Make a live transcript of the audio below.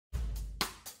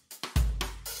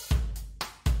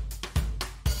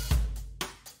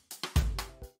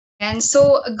And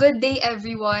so, a good day,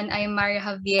 everyone. I'm Mara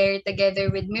Javier.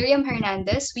 Together with Miriam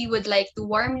Hernandez, we would like to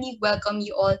warmly welcome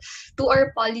you all to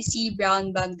our Policy Brown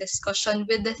Bag discussion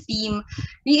with the theme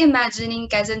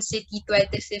Reimagining Quezon City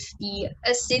 2050,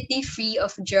 a city free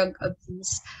of drug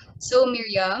abuse. So,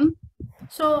 Miriam,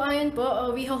 So, ayun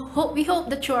po, we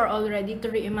hope that you are all ready to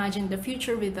reimagine the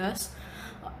future with us.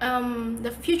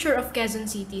 The future of Quezon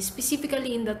City,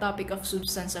 specifically in the topic of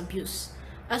substance abuse.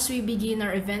 As we begin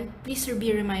our event, please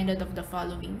be reminded of the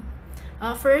following.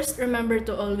 First, remember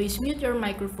to always mute your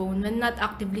microphone when not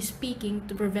actively speaking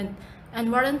to prevent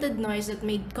unwarranted noise that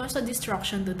may cause a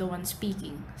distraction to the one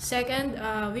speaking. Second,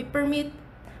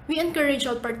 we encourage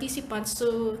all participants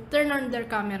to turn on their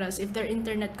cameras if their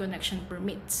internet connection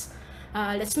permits.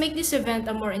 Let's make this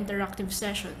event a more interactive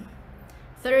session.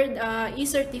 Third,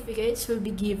 e-certificates will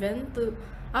be given to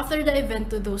after the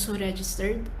event to those who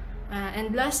registered.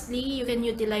 And lastly, you can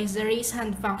utilize the raise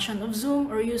hand function of Zoom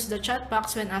or use the chat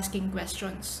box when asking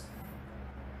questions.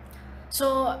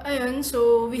 So, ayun,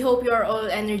 so we hope you are all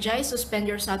energized to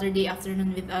spend your Saturday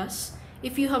afternoon with us.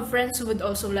 If you have friends who would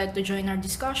also like to join our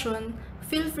discussion,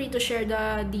 feel free to share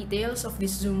the details of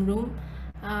this Zoom room.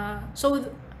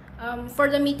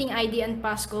 For the meeting ID and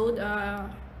passcode,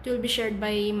 it will be shared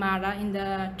by Mara in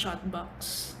the chat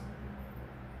box.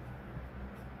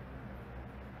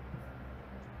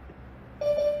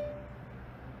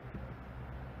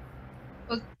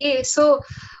 okay, so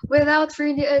without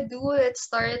further ado, let's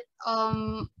start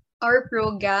our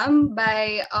program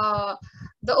by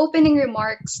the opening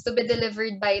remarks to be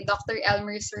delivered by Dr.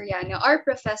 Elmer Soriano, our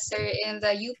professor in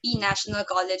the UP National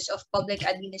College of Public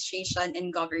Administration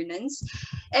and Governance,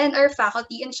 and our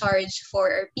faculty in charge for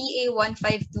our PA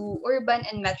 152 Urban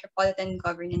and Metropolitan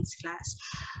Governance class.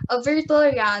 A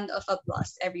virtual round of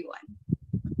applause, everyone.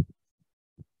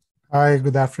 Hi,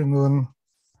 good afternoon.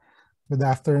 Good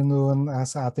afternoon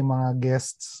sa ating mga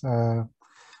guests.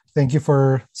 Thank you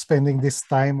for spending this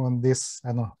time on this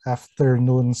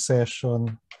afternoon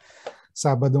session.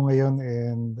 Sabado ngayon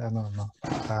and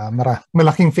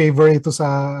malaking favor ito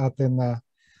sa atin na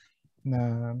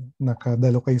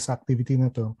nakadalo kayo sa activity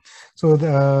na to. So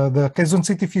the Quezon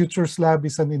City Futures Lab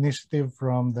is an initiative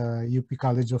from the UP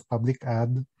College of Public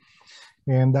Ad.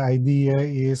 And the idea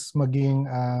is maging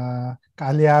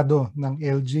kaalyado ng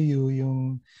LGU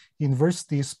yung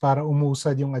universities para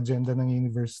umusad yung agenda ng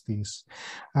universities.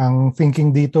 Ang thinking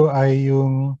dito ay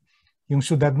yung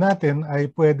syudad natin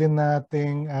ay pwede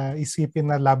nating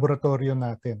isipin na laboratorio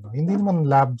natin. Hindi naman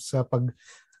lab sa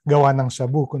paggawa ng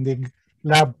shabu, kundi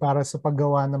lab para sa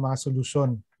paggawa ng mga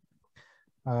solusyon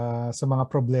sa mga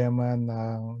problema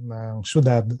ng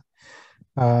syudad.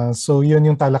 So yun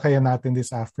yung talakayan natin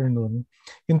this afternoon.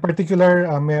 In particular,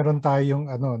 meron tayong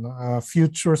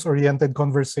futures-oriented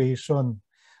conversation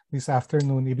this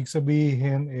afternoon. Ibig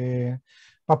sabihin,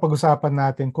 papag-usapan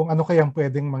natin kung ano kayang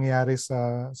pwedeng mangyari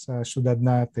sa syudad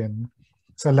natin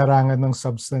sa larangan ng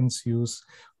substance use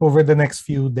over the next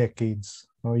few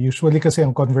decades. Usually kasi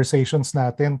ang conversations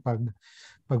natin pag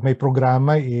may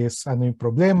programa is ano yung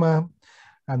problema,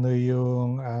 ano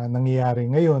yung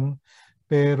nangyayari ngayon.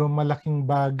 Pero malaking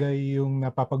bagay yung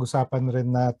napapag-usapan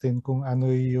rin natin kung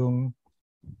ano yung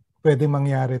pwede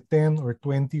mangyari 10 or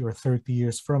 20 or 30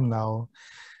 years from now.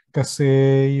 Kasi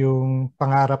yung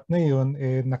pangarap na yun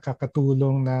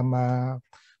nakakatulong na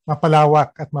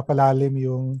mapalawak at mapalalim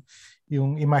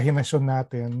yung imahinasyon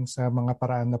natin sa mga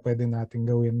paraan na pwede natin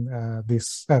gawin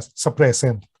sa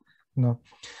present. No?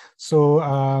 So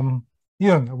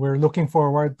yun, we're looking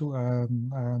forward to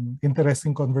an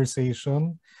interesting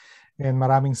conversation. And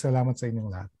maraming salamat sa inyong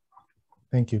lahat.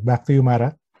 Thank you. Back to you,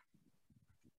 Mara.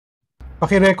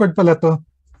 Paki-record pala to.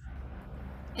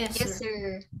 Yes, Yes, sir.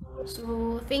 sir. So,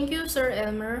 thank you, Sir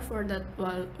Elmer, for that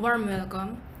warm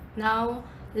welcome. Now,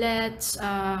 let's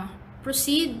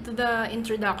proceed to the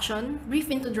brief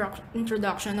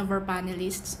introduction of our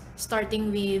panelists,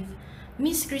 starting with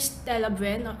Ms. Cristela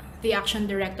Bueno, the Action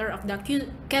Director of the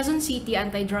Quezon City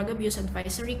Anti-Drug Abuse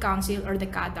Advisory Council, or the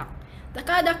CADAC. The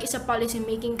CADAC is a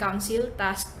policy-making council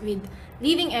tasked with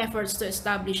leading efforts to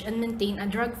establish and maintain a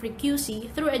drug-free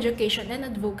QC through education and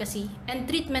advocacy and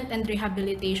treatment and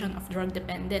rehabilitation of drug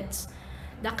dependents.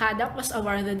 The CADAC was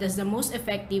awarded as the most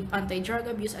effective anti-drug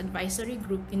abuse advisory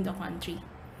group in the country.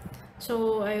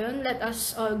 So, ayun, let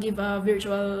us all give a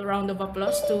virtual round of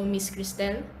applause to Ms.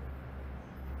 Cristel.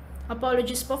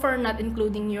 Apologies po for not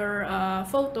including your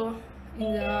photo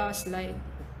in the slide.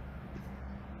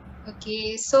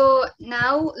 Okay, so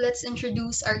now let's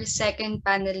introduce our second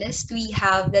panelist. We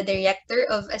have the director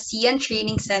of ASEAN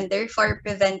Training Center for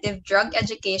Preventive Drug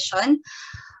Education,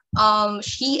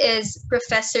 She is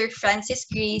Professor Francis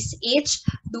Grace H.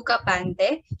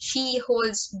 Ducapante. She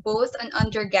holds both an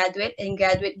undergraduate and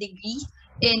graduate degree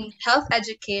in health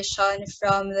education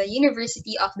from the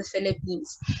University of the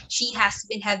Philippines. She has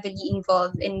been heavily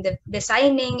involved in the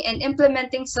designing and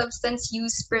implementing substance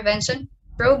use prevention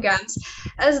programs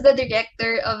as the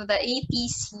director of the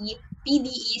APC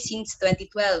PDE since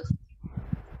 2012.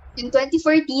 In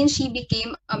 2014, she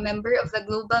became a member of the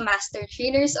Global Master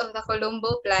Trainers of the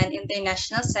Colombo Plan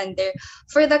International Center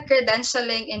for the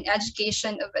Credentialing and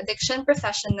Education of Addiction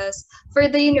Professionals for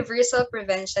the Universal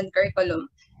Prevention Curriculum.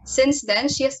 Since then,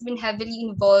 she has been heavily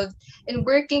involved in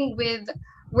working with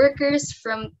workers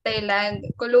from Thailand,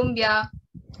 Colombia,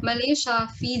 Malaysia,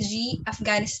 Fiji,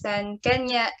 Afghanistan,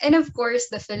 Kenya, and of course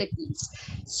the Philippines.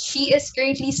 She is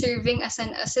currently serving as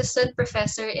an assistant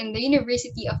professor in the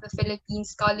University of the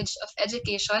Philippines College of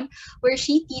Education, where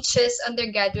she teaches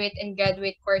undergraduate and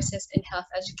graduate courses in health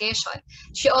education.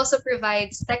 She also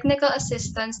provides technical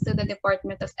assistance to the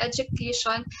Department of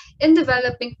Education in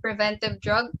developing preventive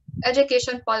drug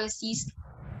education policies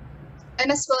and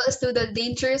as well as to the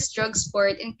dangerous drugs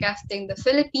board in crafting the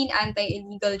Philippine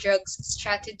Anti-Illegal Drugs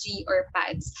Strategy or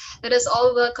PADS. Let us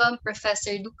all welcome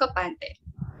Professor Ducapante.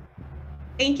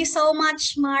 Thank you so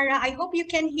much, Mara. I hope you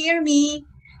can hear me.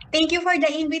 Thank you for the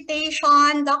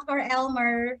invitation, Dr.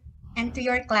 Elmer, and to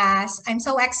your class. I'm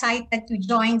so excited to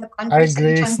join the Hi, conversation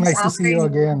Grace. this Nice to see you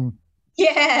afternoon. again.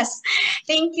 Yes,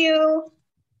 thank you.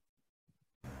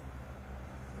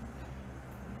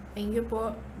 Thank you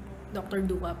po, Dr.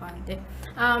 Ducapante.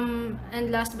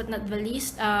 And last but not the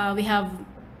least, we have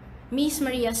Miss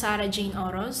Maria Sara Jane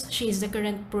Oros. She is the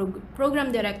current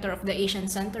Program Director of the Asian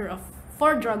Center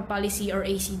for Drug Policy or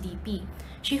ACDP.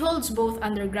 She holds both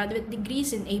undergraduate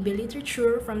degrees in AB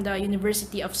Literature from the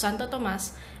University of Santo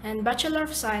Tomas and Bachelor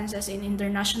of Sciences in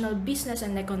International Business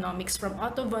and Economics from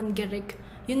Otto von Guericke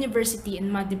University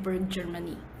in Magdeburg,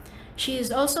 Germany. She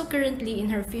is also currently in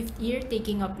her 5th year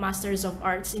taking up Masters of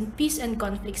Arts in Peace and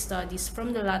Conflict Studies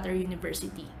from the latter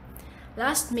university.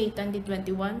 Last May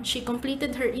 2021, she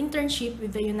completed her internship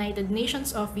with the United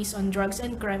Nations Office on Drugs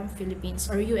and Crime Philippines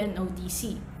or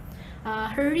UNODC.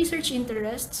 Her research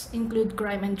interests include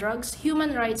crime and drugs,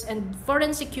 human rights, and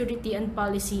foreign security and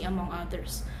policy, among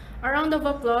others. A round of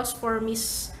applause for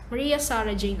Ms. Maria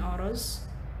Sara Jane Oros.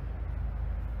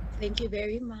 Thank you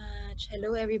very much.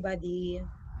 Hello, everybody.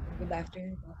 Good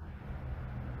afternoon.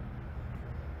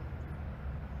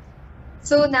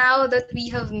 So now that we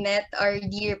have met our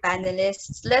dear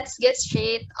panelists, let's get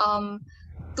straight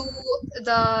to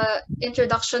the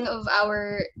introduction of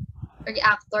our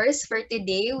reactors for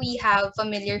today. We have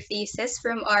familiar faces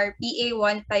from our PA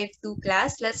 152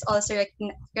 class. Let's also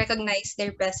recognize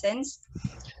their presence.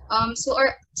 So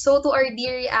to our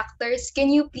dear reactors, can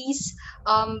you please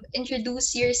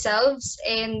introduce yourselves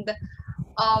and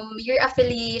your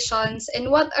affiliations,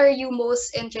 and what are you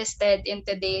most interested in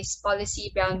today's policy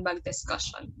brown bag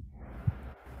discussion?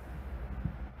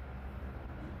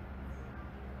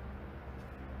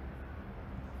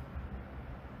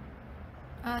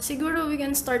 Siguro we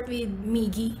can start with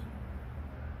Miggy.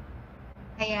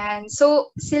 Ayan. So,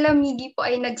 sila Miggy po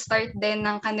ay nag-start din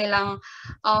ng kanilang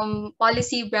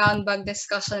policy brown bag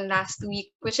discussion last week,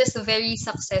 which is very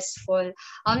successful.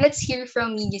 Let's hear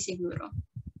from Miggy siguro.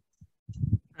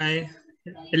 Hi.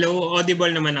 Hello, audible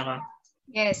naman ako.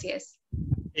 Yes, yes.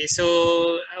 Okay, so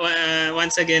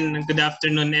once again, good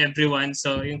afternoon everyone.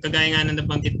 So yung kagaya nga na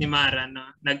nabanggit ni Mara, no,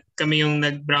 kami yung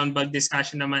nag-brown bag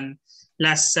discussion naman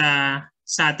last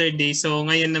Saturday. So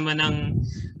ngayon naman ang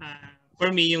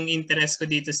for me yung interest ko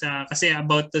dito kasi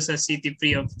about to sa city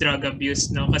free of drug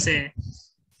abuse, no, kasi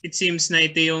it seems na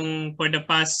ito yung for the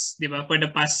past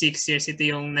 6 years ito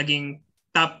yung naging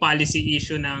top policy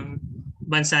issue ng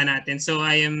bansa natin. So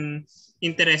I am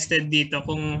interested dito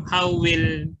kung how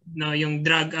will yung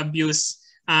drug abuse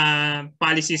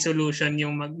policy solution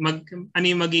yung ano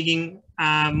yung magiging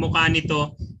mukha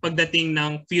nito pagdating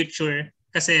ng future,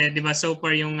 kasi 'di ba so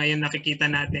far yung ngayon nakikita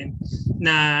natin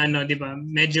na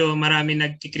medyo marami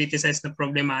nagki-criticize na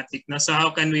problematic, no? So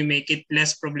how can we make it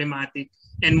less problematic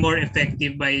and more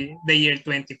effective by the year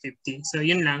 2050? So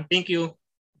yun lang. Thank you.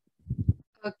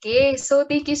 Okay, so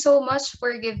thank you so much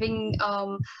for giving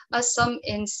us some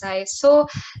insights. So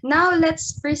now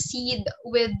let's proceed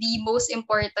with the most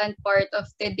important part of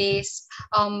today's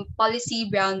policy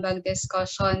brown bag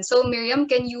discussion. So Miriam,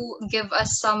 can you give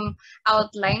us some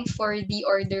outline for the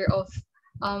order of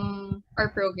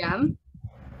our program?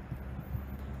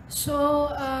 So,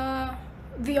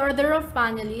 the order of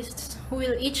panelists who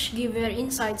will each give their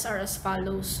insights are as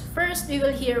follows. First, we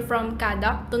will hear from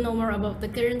Kadak to know more about the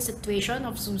current situation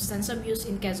of substance abuse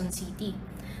in Quezon City.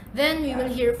 Then we will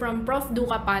hear from Prof.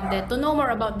 Duca Pande to know more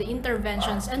about the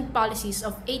interventions and policies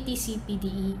of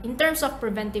ATC-PDE in terms of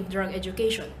preventive drug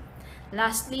education.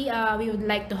 Lastly, we would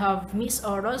like to have Ms.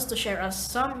 Oros to share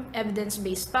us some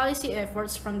evidence-based policy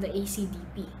efforts from the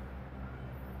ACDP.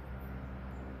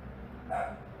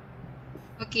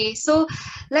 Okay, so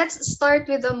let's start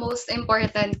with the most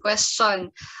important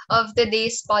question of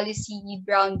today's policy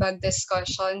brown bag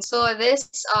discussion. So this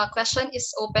question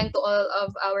is open to all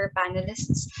of our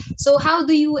panelists. So how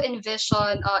do you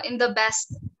envision, in the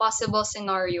best possible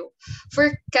scenario,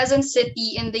 for Quezon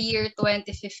City in the year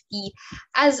 2050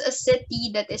 as a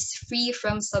city that is free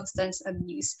from substance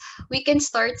abuse? We can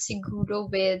start siguro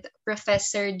with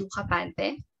Professor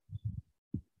Ducapante.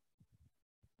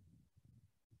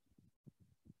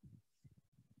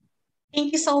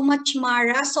 Thank you so much,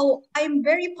 Mara. So I'm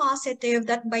very positive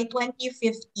that by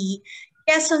 2050,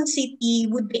 Quezon City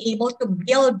would be able to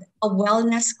build a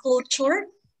wellness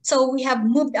culture. So we have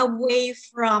moved away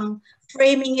from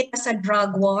framing it as a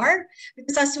drug war,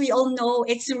 because as we all know,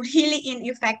 it's really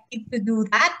ineffective to do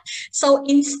that. So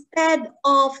instead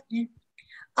of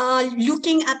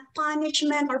looking at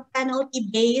punishment or penalty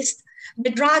based,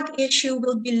 the drug issue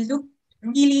will be looked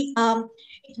really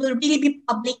it will really be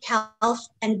public health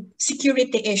and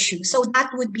security issue. So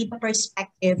that would be the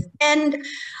perspective. And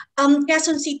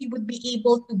Quezon City would be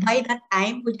able to, by that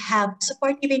time, would have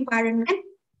supportive environment,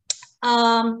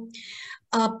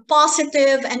 a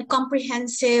positive and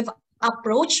comprehensive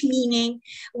approach, meaning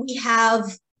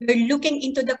we're looking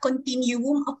into the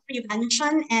continuum of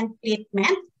prevention and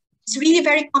treatment. It's really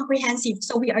very comprehensive.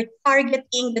 So we are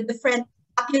targeting the different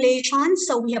populations.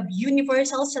 So we have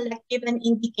universal, selective, and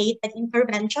indicated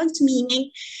interventions, meaning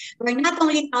we're not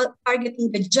only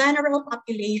targeting the general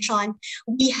population,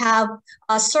 we have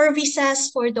services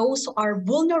for those who are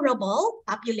vulnerable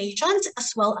populations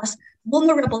as well as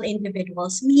vulnerable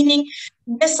individuals, meaning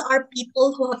these are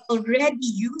people who have already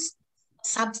used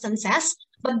substances,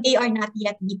 but they are not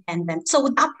yet dependent. So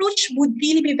the approach would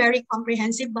really be very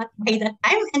comprehensive, but by that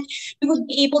time, and we would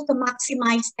be able to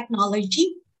maximize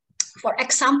technology. For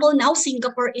example, now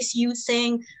Singapore is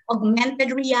using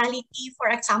augmented reality, for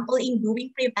example, in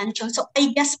doing prevention. So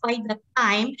I guess by that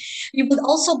time, we would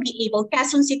also be able,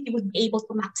 Quezon City would be able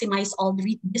to maximize all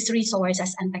these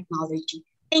resources and technology.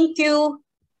 Thank you.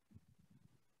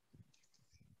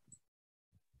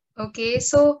 Okay,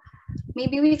 so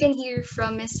maybe we can hear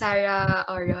from Ms. Sarah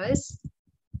Oros.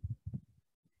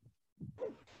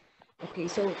 Okay,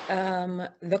 so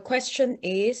the question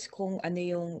is kung ano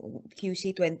yung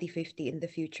QC 2050 in the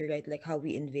future, right? Like how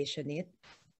we envision it.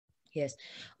 Yes.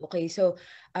 Okay, so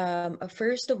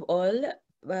first of all,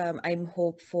 I'm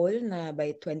hopeful na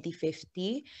by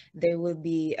 2050 there will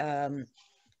be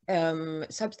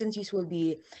substance use will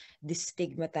be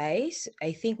destigmatized.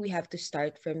 I think we have to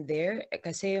start from there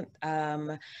kasi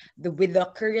with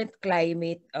the current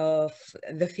climate of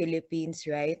the Philippines,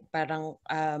 right? Parang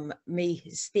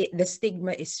the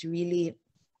stigma is really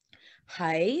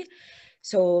high.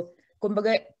 So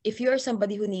kumbaga, if you are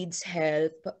somebody who needs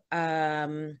help,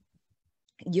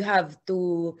 you have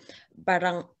to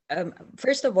parang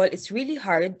first of all, it's really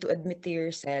hard to admit to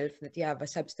yourself that you have a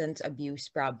substance abuse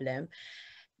problem.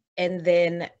 And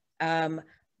then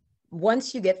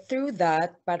once you get through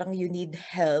that, parang you need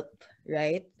help,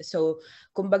 right? So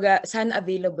kumbaga, sana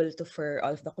available to for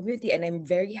all of the community. And I'm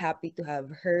very happy to have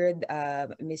heard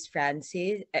Miss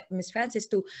Francis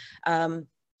to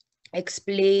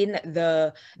explain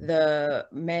the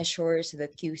measures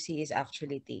that QC is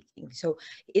actually taking. So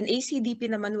in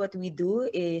ACDP naman, what we do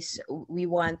is we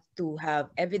want to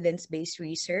have evidence-based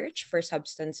research for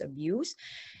substance abuse,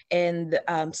 and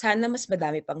sana mas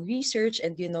madami pang research,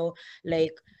 and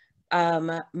like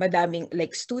madaming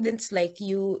like students like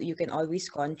you can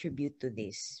always contribute to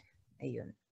this.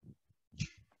 Ayun.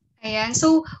 Ayan.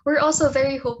 So, we're also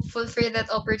very hopeful for that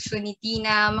opportunity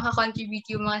na makakontribute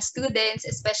yung mga students,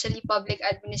 especially public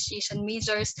administration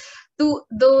majors, to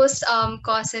those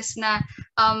causes na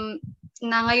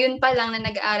ngayon pa lang na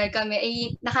nag-aaral kami, ay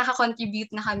nakaka-contribute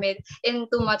na kami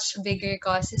into much bigger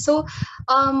causes. So,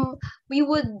 we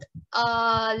would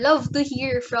love to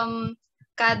hear from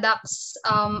CADAC's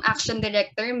action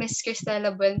director, Ms.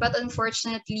 Cristela Buen, but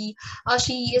unfortunately,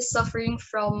 she is suffering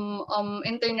from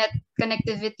internet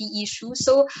connectivity issues.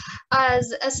 So,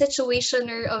 as a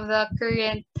situationer of the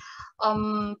current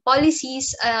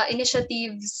policies,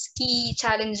 initiatives, key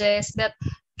challenges that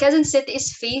Quezon City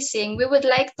is facing, we would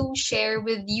like to share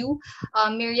with you.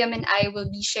 Miriam and I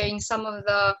will be sharing some of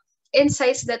the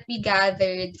insights that we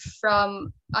gathered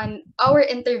from on our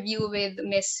interview with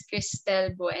Miss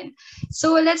Cristel Buen.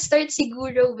 So let's start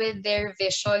siguro with their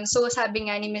vision. So sabi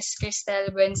nga ni Miss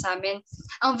Cristel Buen sa amin,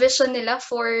 ang vision nila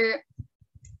for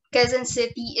Quezon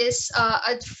City is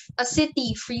a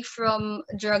city free from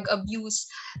drug abuse.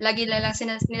 Lagi na lang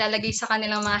nilalagay sa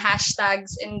kanilang mga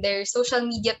hashtags in their social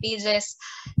media pages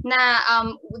na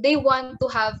they want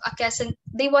to have Quezon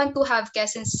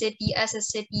City as a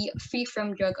city free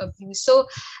from drug abuse. So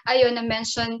ayun,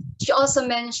 she also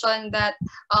mentioned that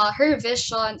her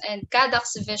vision and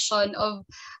Kadak's vision of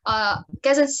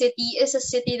Quezon City is a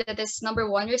city that is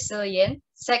number one, resilient,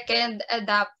 second,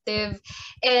 adaptive,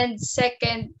 and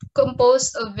second,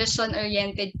 composed of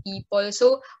vision-oriented people.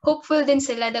 So, hopeful din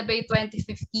sila na by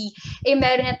 2050,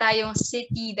 meron na tayong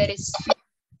city that is free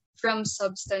from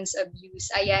substance abuse.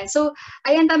 Ayan. So,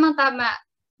 ayan, tamang-tama.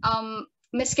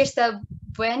 Ms. Cristel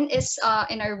Buen is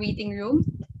in our waiting room.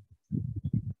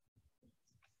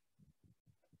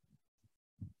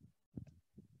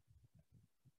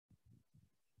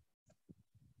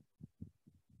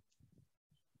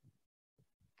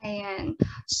 Ayan.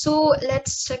 So,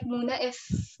 let's check muna if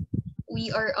we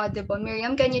are audible.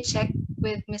 Miriam, can you check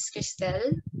with Miss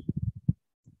Cristel?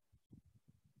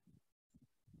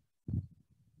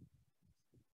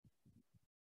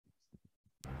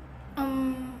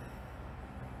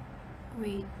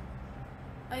 Wait.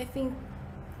 I think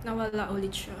nawala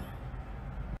ulit siya.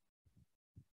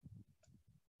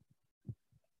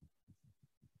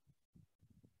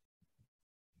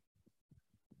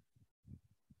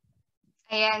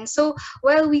 Ayan. So,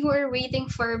 while we were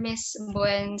waiting for Miss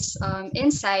Buen's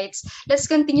insights, let's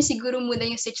continue siguro muna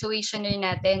yung situation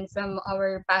natin from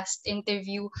our past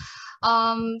interview.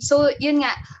 So, yun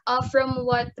nga, from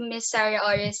what Miss Sarah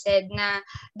Ore said, na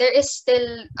there is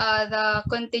still the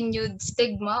continued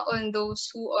stigma on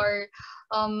those who are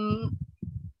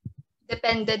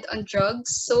dependent on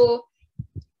drugs. So,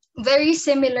 very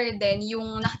similar din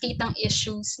yung nakitang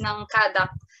issues ng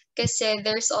CADAC kasi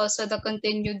there's also the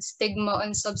continued stigma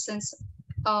on substance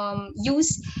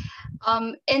use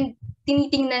and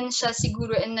tinitingnan siya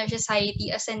siguro in our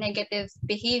society as a negative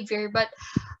behavior, but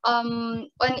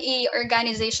on a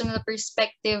organizational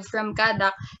perspective from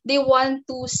CADAC, they want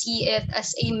to see it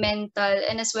as a mental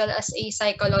and as well as a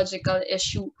psychological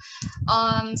issue.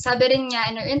 Sabi rin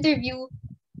niya in our interview,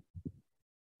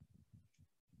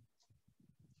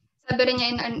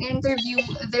 in an interview,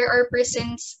 there are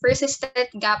persistent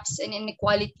gaps and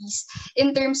inequalities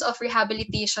in terms of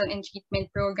rehabilitation and treatment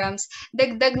programs.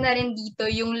 Dagdag na rin dito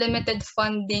yung limited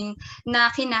funding na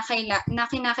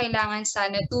kinakailangan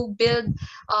sana to build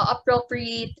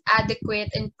appropriate,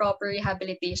 adequate, and proper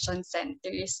rehabilitation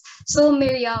centers. So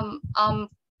Miriam,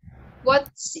 what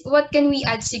can we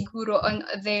add siguro on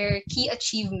their key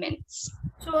achievements?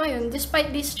 So ayun, despite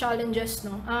these challenges,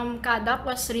 CADAC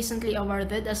was recently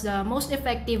awarded as the most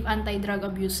effective anti-drug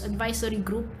abuse advisory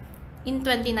group in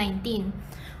 2019.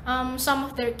 Some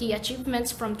of their key achievements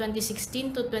from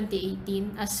 2016 to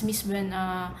 2018, as Ms. Buen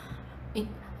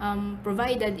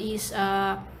provided, is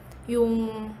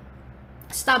yung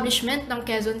establishment ng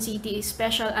Quezon City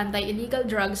Special Anti-Illegal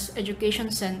Drugs Education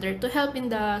Center to help in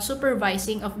the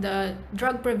supervising of the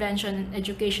drug prevention and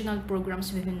educational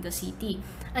programs within the city.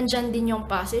 Andyan din yung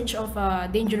passage of a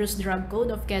Dangerous Drug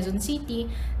Code of Quezon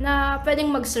City na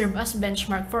pwedeng mag-serve as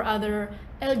benchmark for other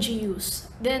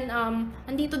LGUs. Then,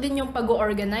 andito din yung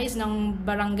pag-organize ng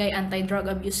Barangay Anti-Drug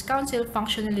Abuse Council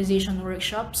functionalization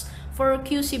workshops for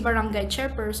QC barangay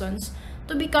chairpersons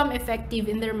to become effective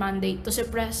in their mandate to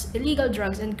suppress illegal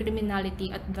drugs and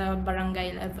criminality at the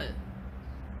barangay level.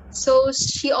 So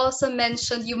she also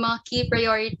mentioned yung mga key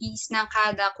priorities ng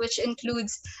CADAC, which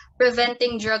includes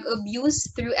preventing drug abuse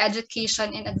through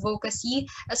education and advocacy,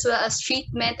 as well as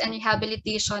treatment and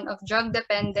rehabilitation of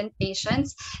drug-dependent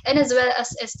patients, and as well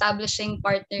as establishing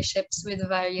partnerships with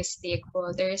various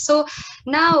stakeholders. So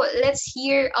now let's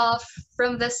hear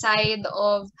from the side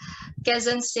of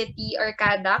Quezon City or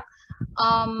CADAC.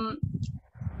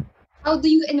 How do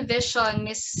you envision,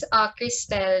 Ms.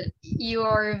 Cristel,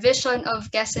 your vision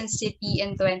of Quezon City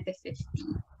in 2050?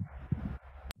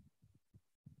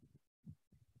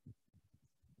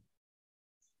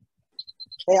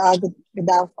 Good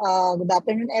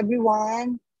afternoon,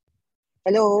 everyone.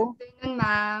 Hello? Good afternoon,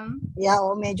 ma'am. Yeah,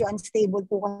 medyo unstable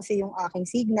po kasi yung aking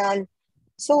signal.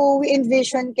 So, we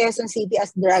envision Quezon City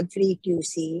as drug-free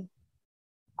QC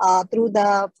through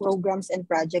the programs and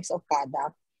projects of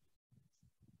CADAP.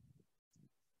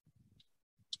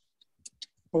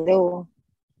 Hello?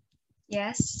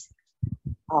 Yes.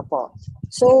 Opo.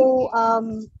 So,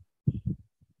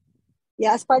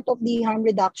 Yeah, as part of the harm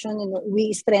reduction, we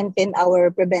strengthen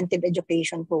our preventive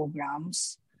education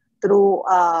programs through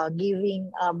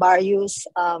giving various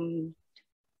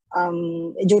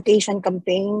education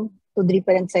campaign to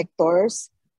different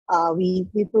sectors. We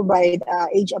provide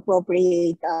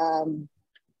age-appropriate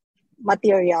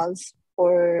materials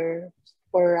for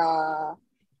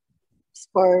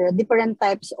different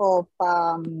types of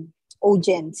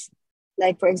OGENs.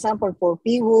 Like, for example, for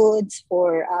PWOODs,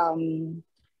 for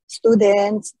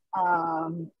students,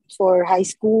 for high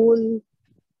school,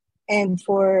 and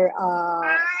for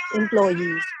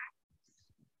employees.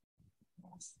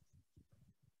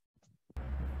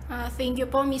 Thank you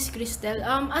po, Miss Cristel.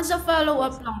 As a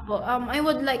follow-up lang po, I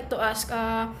would like to ask,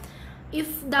 if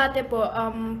dati po,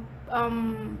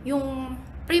 yung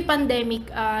pre-pandemic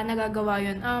nagagawa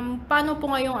yun, paano po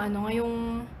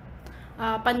ngayong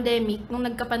pandemic, nung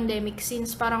nagka-pandemic,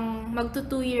 since parang magto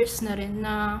 2 years na rin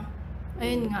na,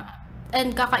 ayun nga,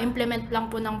 and kaka-implement lang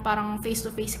po ng parang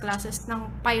face-to-face classes,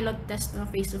 ng pilot test ng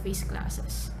face-to-face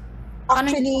classes.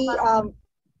 Actually,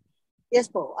 yes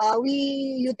po, we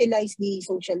utilize the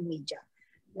social media.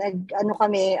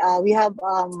 We have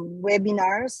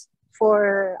webinars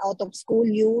for out-of-school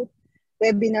youth,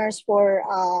 webinars for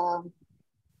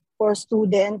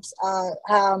students,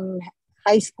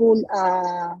 high school,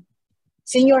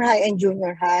 senior high and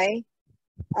junior high,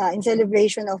 in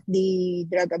celebration of the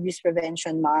Drug Abuse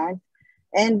Prevention Month.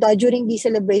 And during the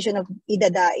celebration of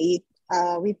Ida Dait,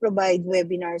 we provide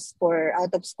webinars for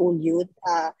out-of-school youth.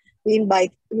 We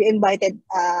invited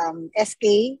SK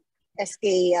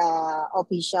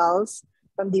officials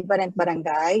from different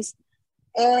barangays,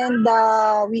 and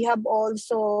we have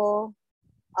also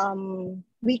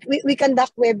we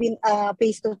conduct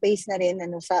face-to-face na rin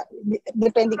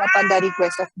depending upon the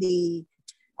request of the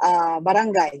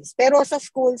barangays. Pero sa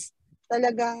schools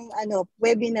talagang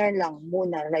webinar lang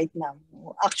muna right now.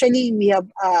 Actually, we have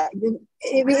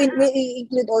we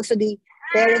include also the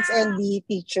parents and the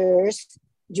teachers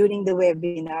during the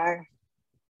webinar.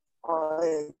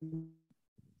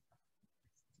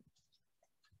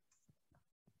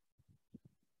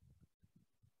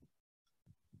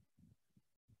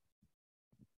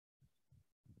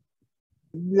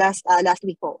 Last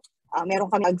week po, meron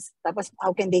kami tapos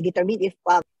how can they determine if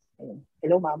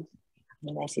hello ma'am,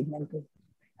 may signal po.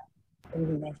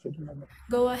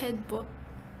 Go ahead po.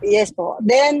 Yes po.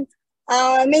 Then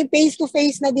may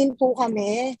face-to-face na din po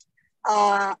kami.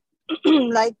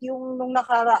 Like yung nung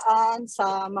nakaraan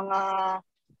sa mga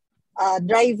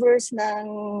drivers ng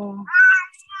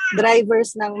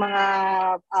mga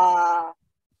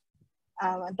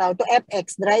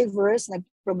FX drivers,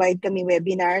 nag-provide kami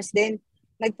webinars. Then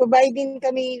nag-provide din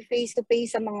kami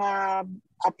face-to-face sa mga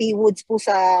PWOODs po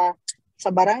sa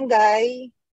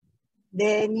barangay.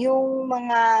 Then yung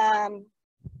mga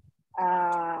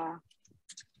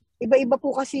iba-iba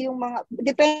po kasi yung mga,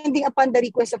 depending upon the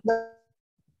request of the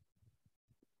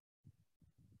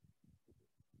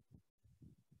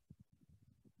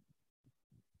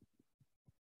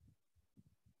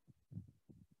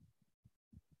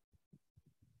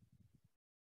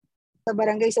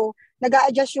barangay. So,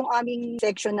 nag-a-adjust yung aming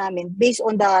section namin based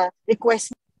on the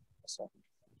request. So,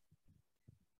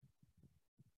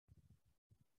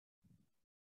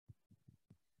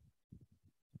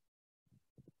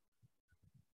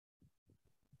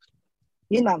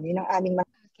 yun ma'am, yun ang aming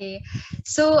Okay.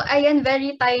 So, ayan,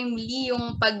 very timely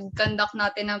yung pag-conduct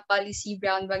natin ng policy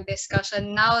brown bag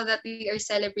discussion now that we are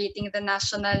celebrating the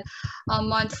National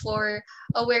Month for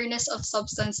Awareness of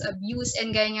Substance Abuse. And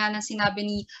gaya nga na sinabi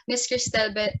ni Ms.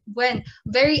 Cristel Buen,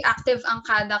 very active ang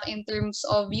CADAC in terms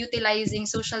of utilizing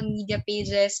social media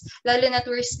pages, lalo na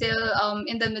we're still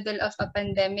in the middle of a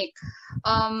pandemic.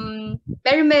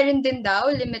 Pero meron din daw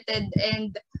limited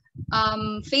and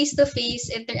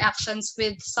face-to-face interactions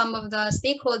with some of the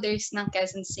stakeholders ng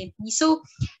Quezon City. So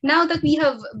now that we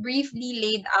have briefly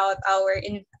laid out our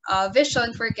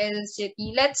vision for Quezon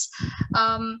City, let's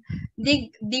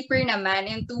dig deeper naman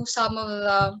into some of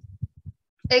the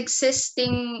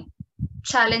existing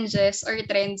challenges or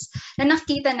trends na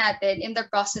nakita natin in the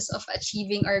process of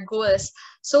achieving our goals.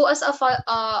 So as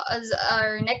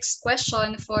our next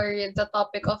question for the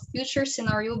topic of future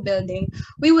scenario building,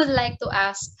 we would like to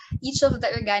ask each of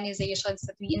the organizations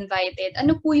that we invited,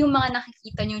 ano po yung mga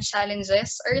nakikita niyong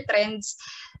challenges or trends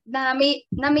na may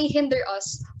hinder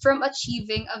us from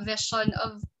achieving a vision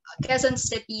of Quezon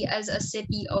City as a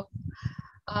city of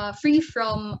free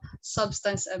from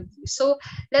substance abuse. So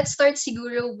let's start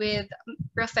siguro with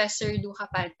Professor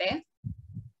Ducaparte.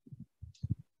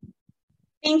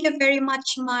 Thank you very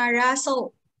much, Mara.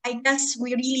 So I guess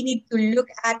we really need to look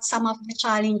at some of the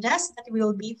challenges that we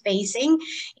will be facing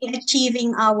in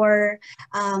achieving our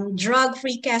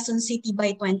drug-free Quezon City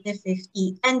by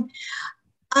 2050. And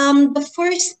the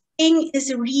first thing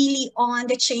is really on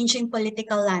the changing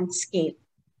political landscape.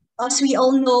 As we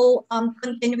all know,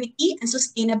 continuity and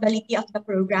sustainability of the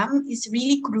program is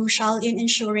really crucial in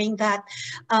ensuring that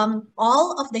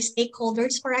all of the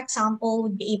stakeholders, for example,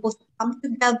 would be able to come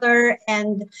together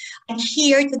and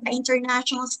adhere to the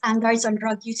international standards on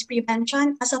drug use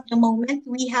prevention. As of the moment,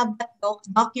 we have that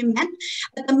document,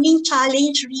 but the main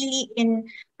challenge really in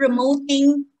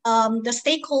promoting the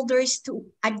stakeholders to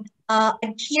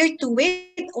adhere to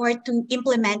it or to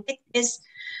implement it is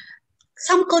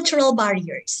some cultural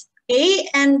barriers, okay?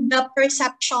 And the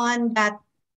perception that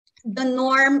the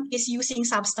norm is using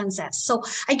substances. So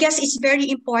I guess it's very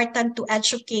important to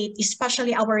educate,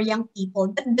 especially our young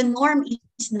people, that the norm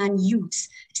is non-use.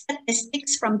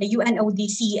 Statistics from the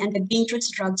UNODC and the Dangerous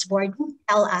Drugs Board will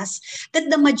tell us that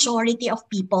the majority of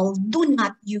people do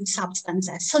not use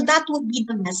substances. So that would be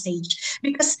the message,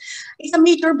 because it's a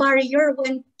major barrier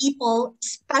when people,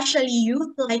 especially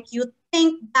youth like you,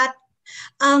 think that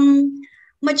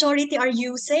majority are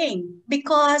using,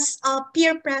 because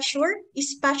peer pressure,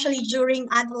 especially during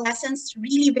adolescence,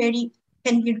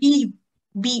 can really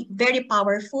be very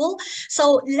powerful.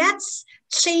 So let's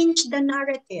change the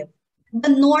narrative. The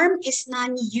norm is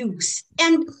non-use.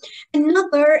 And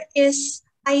another is,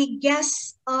 I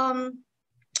guess,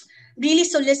 really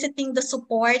soliciting the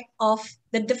support of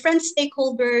the different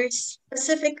stakeholders,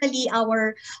 specifically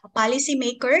our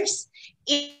policymakers,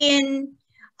 in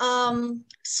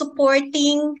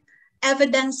supporting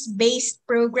evidence-based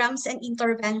programs and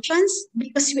interventions,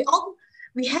 because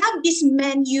we have this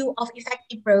menu of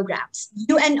effective programs.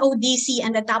 UNODC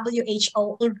and the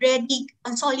WHO already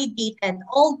consolidated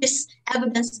all these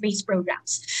evidence-based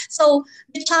programs. So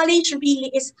the challenge really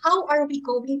is, how are we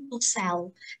going to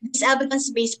sell these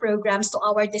evidence-based programs to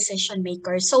our decision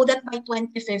makers so that by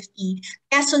 2050,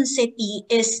 Quezon City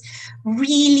is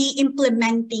really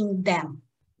implementing them?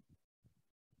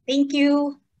 Thank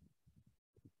you.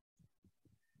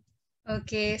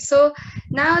 Okay, so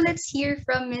now let's hear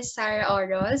from Miss Sarah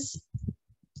Oros.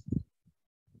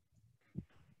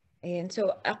 And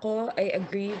so ako, I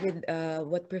agree with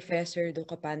what Professor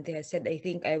Ducapante has said. I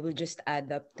think I will just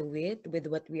add up to it with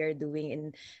what we are doing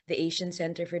in the Asian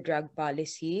Center for Drug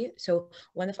Policy. So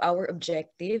one of our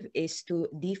objective is to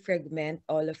defragment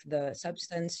all of the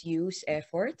substance use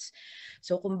efforts.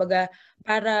 So kumbaga,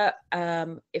 para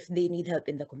if they need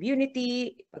help in the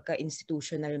community,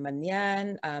 pagka-institutional man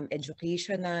yan,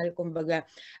 educational, kumbaga,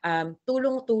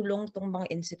 tulong-tulong tong mga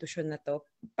institusyon na to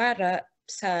para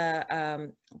sa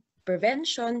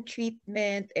prevention,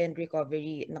 treatment, and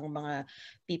recovery ng mga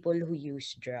people who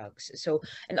use drugs. So,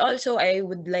 and also, I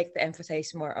would like to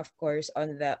emphasize more, of course,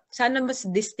 on the, sana mas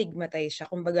destigmatize siya.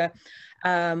 Kumbaga,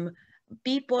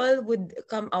 people would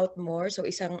come out more. So,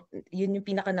 yun yung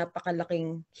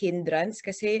napakalaking hindrance.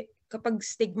 Kasi kapag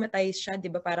stigmatize siya,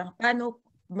 di ba, parang paano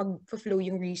mag-flow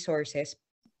yung resources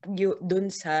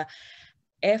dun sa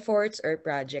efforts or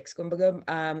projects. Kumbaga,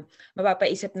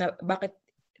 mapapaisip na bakit,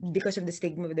 because of the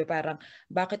stigma, parang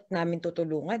bakit namin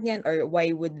tutulungan yan, or why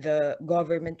would the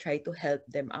government try to help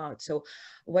them out? So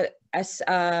what, as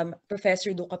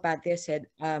Professor Ducapante said,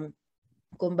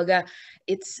 kumbaga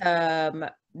it's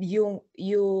yung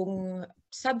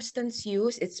substance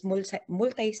use, it's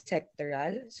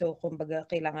multi-sectoral. So kumbaga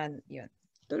kailangan yun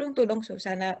tulong-tulong, so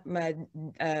sana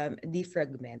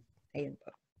defragment. Ayun po.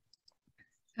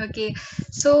 Okay,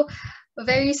 so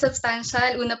very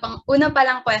substantial. Una pa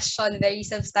lang question, very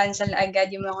substantial na agad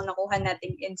yung mga nakuha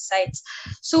nating insights.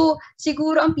 So,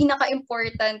 siguro ang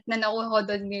pinaka-important na nakuha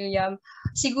doon, Miriam,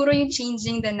 siguro yung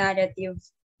changing the narrative.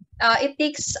 It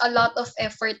takes a lot of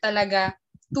effort talaga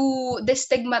to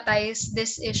destigmatize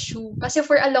this issue. Kasi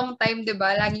for a long time, di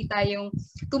ba, lagi tayong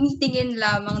tumitingin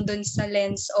lamang doon sa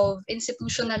lens of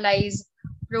institutionalized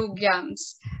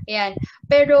programs. Ayan.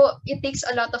 Pero it takes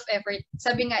a lot of effort.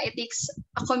 Sabi nga, it takes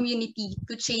a community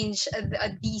to change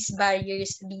these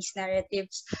barriers, these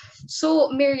narratives. So,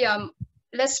 Miriam,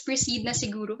 let's proceed na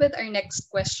siguro with our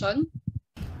next question.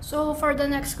 So, for the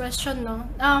next question, no,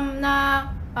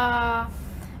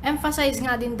 emphasize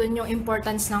nga din dun yung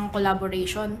importance ng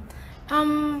collaboration.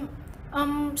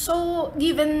 So,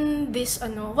 given this,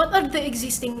 what are the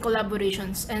existing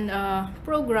collaborations and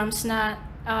programs na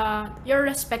your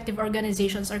respective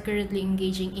organizations are currently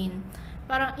engaging in?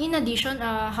 Parang in addition,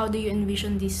 how do you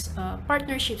envision these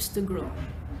partnerships to grow?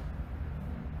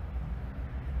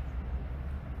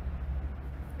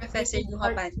 Professor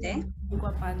Ducapante?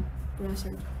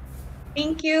 Professor.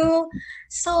 Thank you.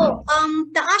 So,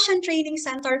 the Asian Training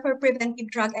Center for Preventive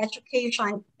Drug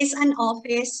Education is an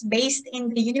office based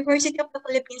in the University of the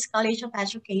Philippines College of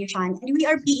Education, and we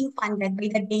are being funded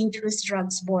by the Dangerous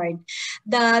Drugs Board,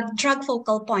 the drug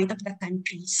focal point of the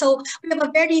country. So, we have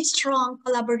a very strong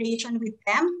collaboration with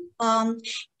them.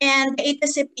 And the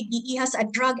ATCPDE has a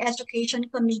drug education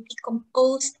committee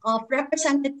composed of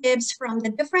representatives from the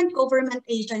different government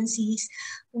agencies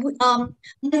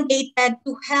mandated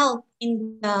to help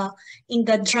in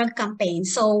the drug campaign.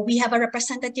 So we have a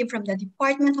representative from the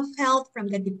Department of Health, from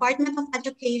the Department of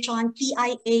Education,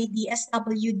 PIA,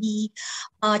 DSWD,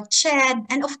 CHED,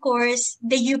 and of course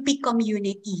the UP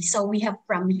community. So we have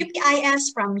from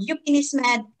UPIS, from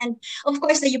UPNISMED, and of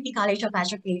course the UP College of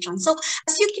Education. So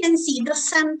as you can see, the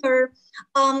center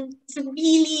is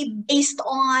really based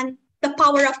on the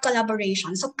power of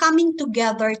collaboration. So coming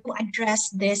together to address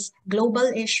this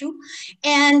global issue.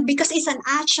 And because it's an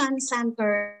action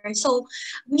center, so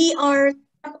we are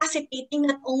capacitating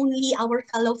not only our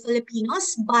fellow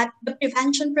Filipinos, but the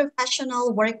prevention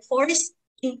professional workforce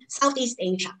in Southeast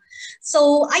Asia.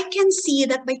 So I can see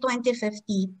that by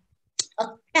 2050,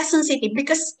 Quezon City,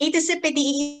 because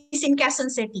ATCPDE is in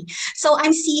Quezon City. So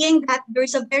I'm seeing that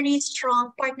there's a very strong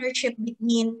partnership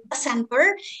between the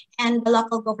center and the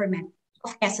local government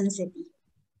of Quezon City.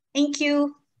 Thank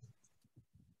you.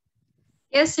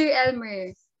 Yes, Sir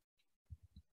Elmer.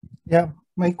 Yeah,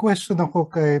 may question ako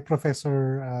kay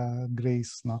Professor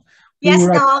Grace. No? Yes,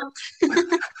 Doc.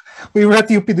 We were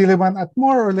at UP Diliman at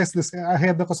more or less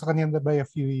ahead ako sa kanya by a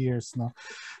few years. No?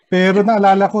 Pero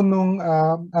naalala ko nung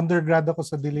undergrad ako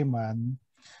sa Diliman,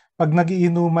 pag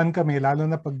nagiinuman kami, lalo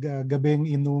na pag gabing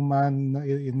inuman.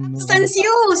 Substance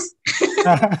use!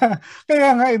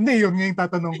 Kaya nga, hindi, yun nga yung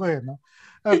tatanong ko eh. No?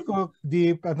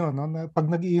 Pag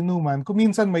nagiinuman,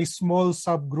 kuminsan may small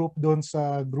subgroup doon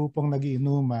sa grupong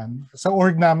nagiinuman, sa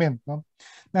org namin, no?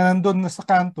 Na nandun na sa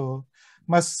kanto,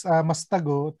 mas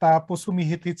tago, tapos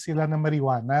humihit-hit sila ng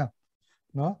marijuana.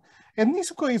 No? And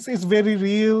isip ko, it's very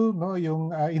real, no?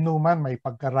 Yung inuman, may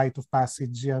pagka-rite of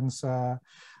passage yan sa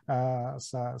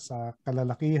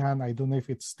kalalakihan. I don't know if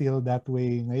it's still that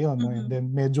way ngayon. No? And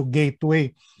then medyo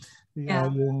gateway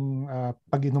yung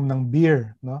pag-inom ng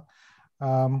beer. No?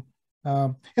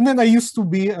 And then I used to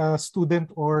be a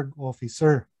student org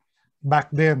officer back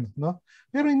then. No?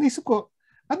 Pero inisip ko,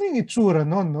 ano yung itsura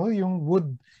noon? No? Yung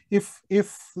if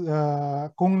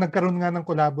kung nagkaroon nga ng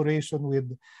collaboration with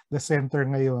the center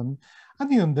ngayon,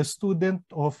 ano yun? The student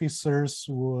officers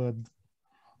would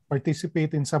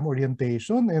participate in some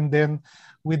orientation, and then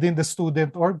within the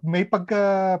student org, may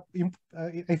pagka,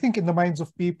 I think in the minds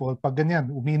of people, pag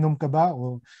ganyan, uminom ka ba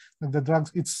o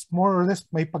nagda-drugs, it's more or less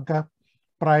may pagka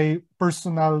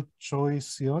personal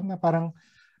choice yon na parang,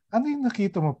 ano yung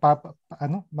nakita mo?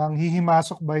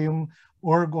 Manghihimasok ba yung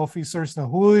org officers na,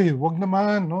 huy, wag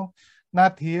naman, no?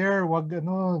 Not here, wag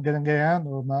ganyan-ganyan,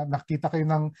 o nakita kayo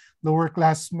ng lower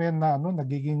classmen na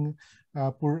nagiging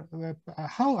poor.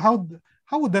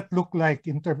 How would that look like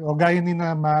in terms, o gaya ni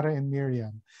na Mara and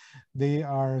Miriam? They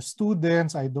are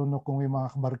students, I don't know kung may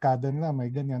mga kabarkada nila,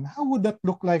 may ganyan. How would that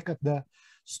look like at the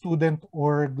student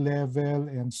org level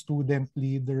and student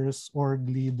leaders, org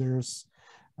leaders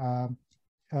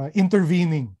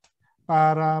intervening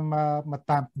para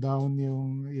ma-tamp down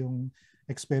yung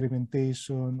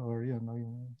experimentation or yung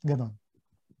ganon?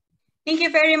 Thank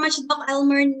you very much, Doc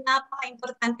Elmer.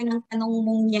 Napaka-importante ng tanong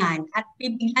mong yan. At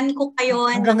bibigyan ko kayo...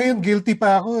 Hanggang ngayon, guilty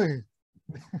pa ako eh.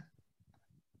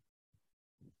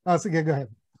 Sige, go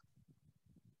ahead.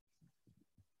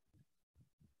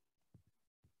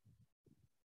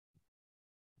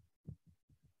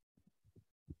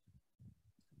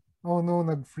 Oh no,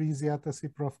 nag-freeze yata si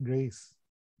Prof. Grace.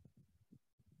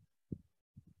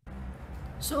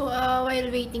 So, while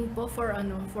waiting po for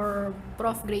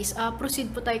Prof. Grace,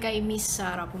 proceed po tayo kay Miss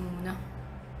Sarah po muna.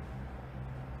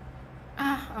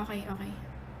 Okay.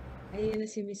 Ayun na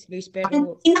si Miss Grace,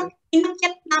 pero...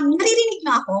 Inakyat namin. Naririnig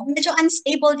niyo ako? Medyo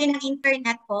unstable din ang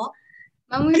internet ko.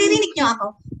 Naririnig niyo ako?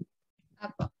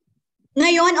 Apo.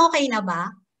 Ngayon, okay na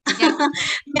ba? Yeah.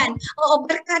 Yan. Oo,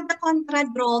 Barkada kontra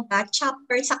Droga,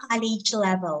 chapter sa college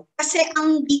level. Kasi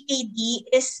ang BKD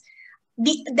is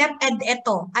DepEd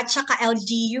ito, at saka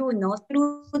LGU, no?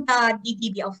 Through the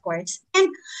DDB, of course.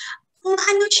 And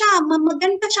ano siya,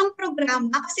 maganda siyang programa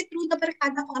kasi through the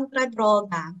Barkada kontra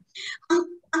Droga.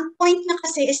 Ang point na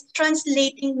kasi is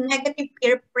translating negative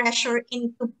peer pressure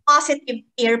into positive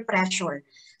peer pressure.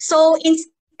 So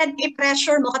instead may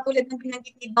pressure mo, katulad ng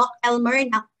pinanggit ni Doc Elmer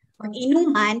na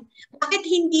mag-inuman, bakit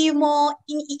hindi mo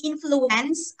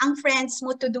i-influence ang friends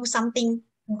mo to do something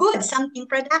good, something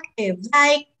productive?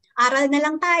 Like aral na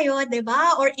lang tayo, di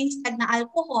ba? Or instead na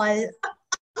alcohol,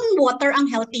 ang water ang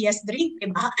healthiest drink, di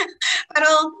ba?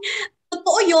 Pero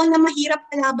totoo yun na mahirap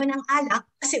kalaban ng alak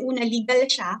kasi una legal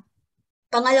siya.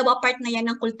 Pangalawa, part na yan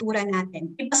ng kultura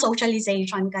natin. Iba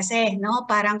socialization kasi, no?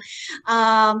 Parang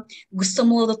gusto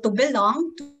mo to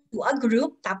belong to a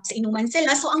group, tapos inuman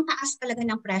sila. So, ang taas talaga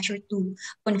ng pressure to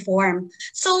conform.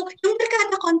 So, yung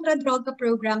Barkada Kontra Droga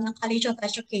program ng College of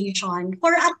Education,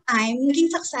 for a time,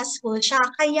 naging successful siya.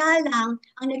 Kaya lang,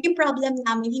 ang naging problem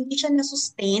namin, hindi siya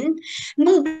na-sustain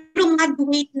nung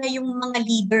graduate na yung mga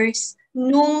leaders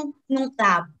nung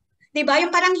club. Diba?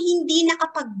 Yung parang hindi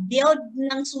nakapag-build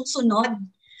ng susunod.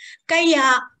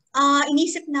 Kaya,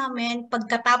 inisip namin,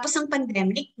 pagkatapos ng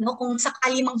pandemic, no, kung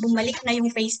sakali mang bumalik na yung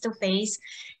face-to-face,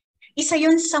 isa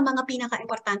yun sa mga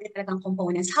pinaka-importante talagang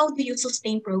components. How do you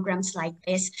sustain programs like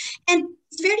this? And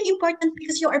it's very important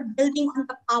because you are building on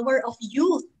the power of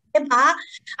youth. Diba?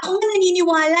 Ako nga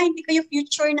naniniwala, hindi kayo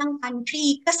future ng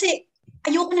country. Kasi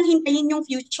ayoko nang hintayin yung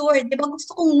future. Diba?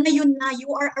 Gusto kong ngayon na,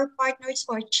 you are our partners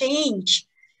for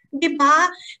change. Diba?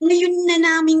 Ngayon na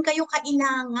namin kayo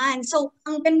kailangan. So,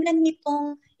 ang ganda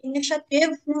nitong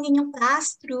initiative ng inyong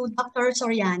class through Dr.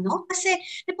 Soriano kasi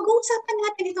napag-uusapan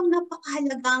natin itong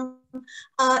napakahalagang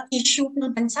issue ng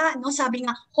bansa. No? Sabi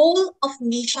nga, whole of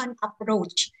nation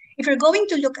approach. If you're going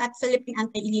to look at Philippine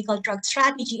anti-illegal drug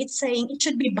strategy, it's saying it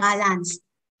should be balanced.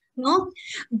 No?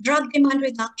 Drug demand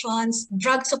reductions,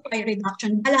 drug supply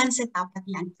reduction, balance dapat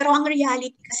yan. Pero ang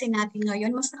reality kasi natin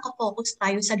ngayon, mas nakafocus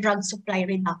tayo sa drug supply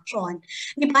reduction.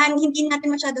 Di ba? Hindi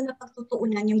natin masyadong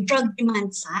napagtutuunan yung drug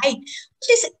demand side,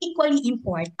 which is equally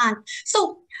important.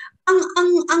 So,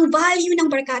 ang value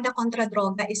ng Barkada Kontra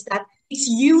Droga is that it's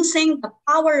using the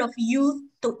power of youth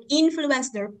to influence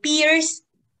their peers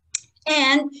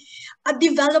and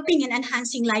developing and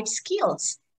enhancing life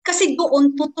skills. Kasi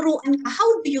doon tuturuan ka, how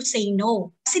do you say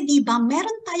no? Kasi di ba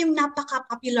meron tayong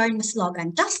napaka-popular na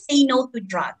slogan, just say no to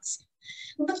drugs.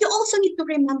 But you also need to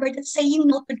remember that saying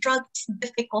no to drugs is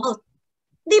difficult.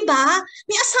 Di ba?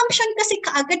 May assumption kasi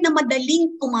kaagad na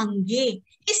madaling tumanggi.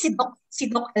 Si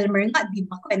Doc Elmer nga, di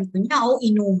ba, kwento niya,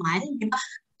 inuman, di ba?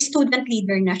 Student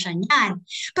leader na siya niyan.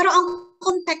 Pero ang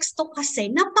konteksto kasi,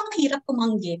 napakahirap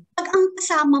tumanggi pag ang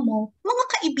kasama mo, mga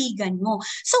kaibigan mo.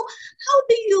 So, how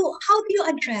do you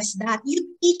address that?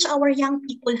 You teach our young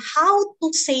people how to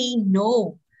say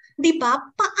no. Di ba?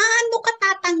 Paano ka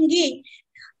tatanggi?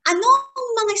 Ano ang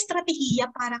mga estratehiya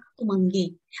para tumanggi?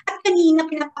 At kanina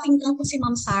pinapakinggan ko si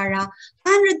Ma'am Sarah,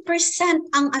 100%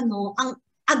 ang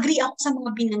agree ako sa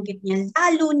mga binanggit niya,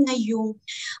 lalo na yung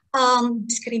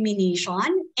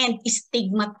discrimination and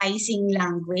stigmatizing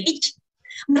language.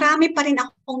 Marami pa rin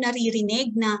akong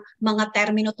naririnig na mga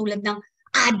termino tulad ng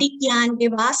addict yan,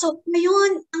 di ba? So,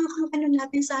 ngayon, ang ano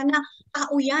natin sana,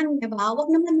 tao yan, di ba?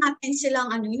 Huwag naman natin silang,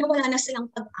 wala na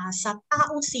silang pag-asa,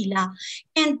 tao sila.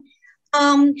 And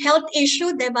health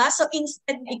issue, di ba? So,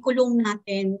 instead na ikulong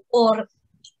natin or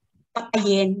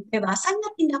patayin, di ba? Saan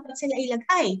natin dapat sila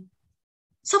ilagay?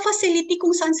 Sa facility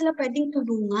kung saan sila pwedeng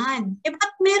tulungan.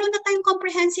 At meron na tayong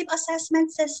comprehensive assessment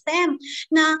system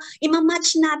na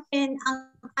imamatch natin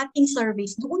ang ating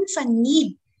service doon sa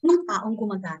need ng taong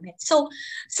gumagamit. So,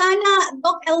 sana,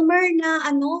 Doc Elmer, na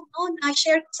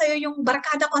na-share ko sa'yo yung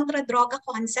Barkada Kontra Droga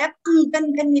concept. Ang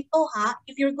ganda nito, ha?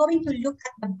 If you're going to look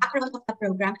at the background of the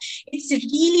program, it's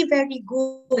really very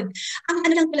good. Ang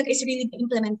lang talaga is really the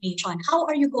implementation. How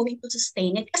are you going to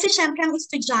sustain it? Kasi syempre, ang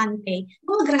estudyante,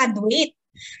 graduate.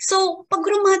 So, pag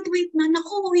graduate na,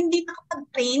 hindi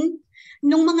nakapag-train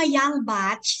ng mga young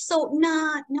batch, so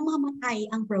namamatay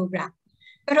ang program.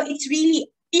 Pero it's really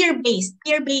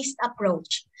peer-based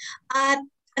approach. At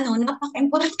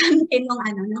napaka-importante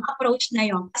ng approach na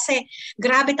yon kasi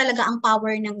grabe talaga ang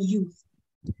power ng youth.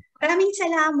 Maraming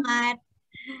salamat.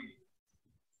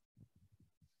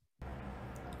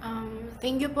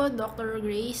 Thank you po, Dr.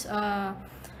 Grace.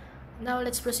 Now,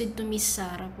 let's proceed to Miss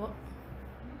Sarah po.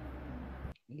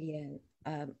 Yan.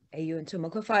 Ayun. So,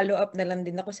 magpa-follow up na lang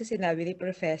din ako sa sinabi ni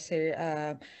Professor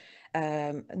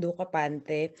Duca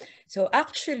Pante. So,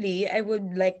 actually, I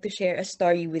would like to share a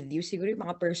story with you. Siguro yung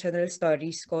mga personal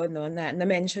stories ko, no,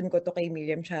 na-mention ko to kay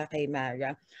Miriam siya kay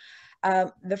Mara.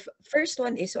 The first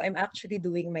one is, so I'm actually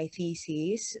doing my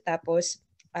thesis. Tapos,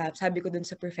 sabi ko dun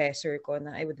sa professor ko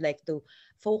na I would like to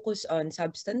focus on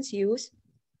substance use.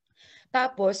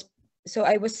 Tapos, so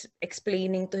I was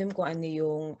explaining to him kung ano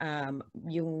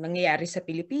yung nangyayari sa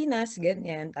Pilipinas,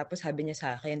 ganyan. Tapos sabi niya sa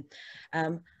akin,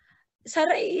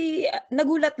 Sarah,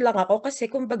 nagulat lang ako kasi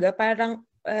kumbaga parang,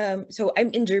 so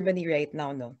I'm in Germany right now,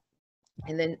 no?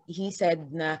 And then he said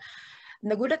na,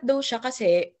 nagulat daw siya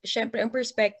kasi, syempre, ang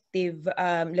perspective,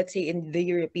 let's say in the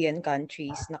European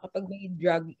countries, na kapag may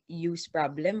drug use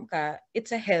problem ka, it's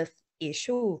a health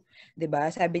issue. 'Di ba?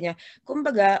 Sabi niya,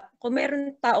 kumbaga, kung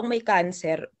meron taong may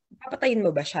cancer, papatayin mo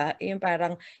ba siya? Yung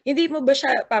parang, hindi mo ba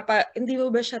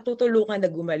siya tutulungan na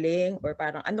gumaling? Or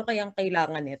parang, ano kayang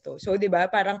kailangan nito? So, 'di ba?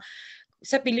 Parang,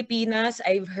 sa Pilipinas,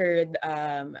 I've heard,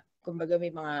 kumbaga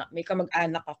may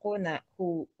kamag-anak ako na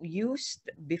who used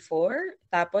before,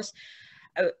 tapos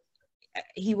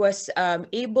he was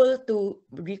able to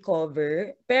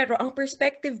recover, pero ang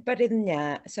perspective pa rin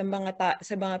niya sa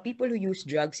mga people who use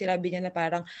drugs, sinabi niya na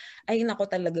parang, ay nako,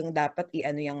 talagang dapat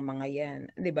iano yung mga yan,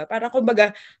 'di ba? Parang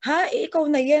kumbaga, ikaw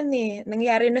na yan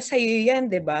nangyari na sa iyo yan,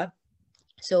 'di ba?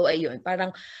 So ayun,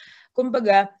 parang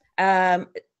kumbaga,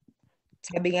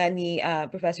 sabi nga ni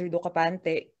Professor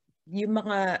Ducapante, yung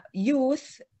mga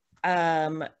youth,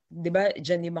 'di ba,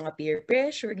 diyan yung mga peer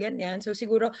pressure, ganyan. So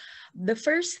siguro, the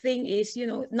first thing is,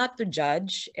 not to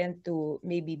judge and to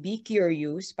maybe be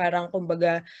curious. Parang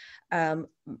kumbaga,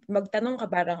 magtanong ka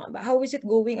parang, how is it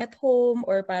going at home?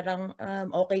 Or parang,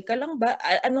 okay ka lang ba?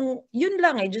 Yun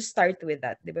lang just start with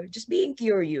that, 'di ba? Just being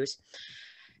curious.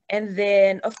 And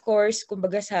then, of course,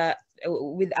 kumbaga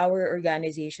with our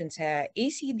organization sa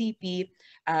ACDP,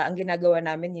 ang ginagawa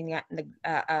namin, yun nga,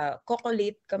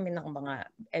 collate kami ng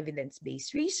mga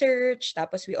evidence-based research.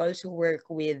 Tapos we also work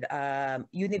with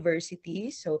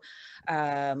universities. So,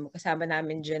 kasama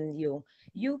namin dyan yung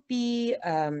UP,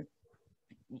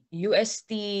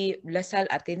 UST,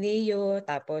 LaSalle Ateneo,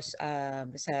 tapos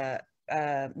sa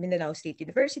Mindanao State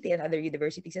University and other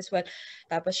universities as well.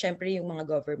 Tapos syempre yung mga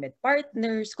government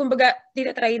partners. Kumbaga,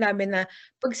 tinatry namin na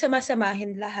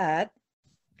pagsamasamahin lahat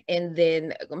and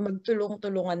then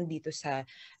magtulong-tulungan dito sa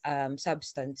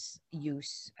substance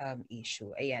use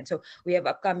issue. Ayan. So, we have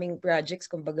upcoming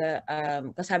projects. Kumbaga,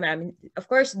 kasama namin,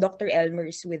 of course, Dr. Elmer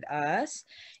is with us.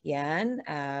 Yan.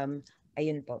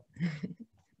 Ayun po.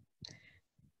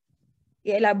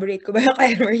 I-elaborate ko ba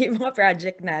yung mga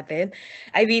project natin?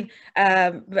 I mean,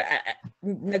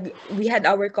 we had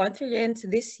our conference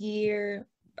this year.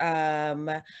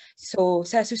 So,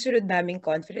 sa susunod naming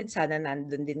conference, sana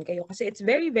nandun din kayo kasi it's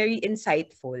very, very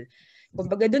insightful.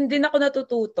 Kumbaga, dun din ako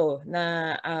natututo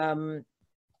na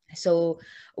so,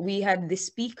 we had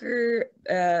this speaker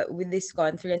with this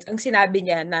conference. Ang sinabi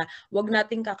niya na wag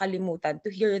nating kakalimutan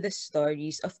to hear the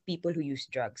stories of people who use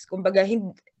drugs. Kumbaga,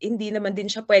 hindi naman din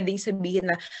siya pwedeng sabihin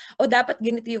na, dapat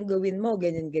ganito yung gawin mo,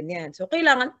 ganyan-ganyan. So,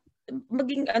 kailangan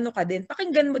maging ka din,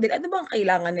 pakinggan mo din, ano bang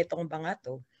kailangan nitong mga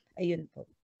to? Ayun po.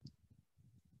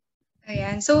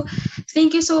 Ayan. So,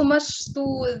 thank you so much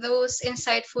to those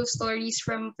insightful stories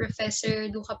from Professor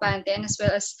Ducapante and as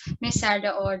well as Ms.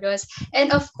 Sarah Oros.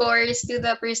 And of course, to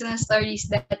the personal stories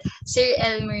that Sir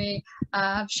Elmer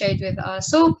have shared with us.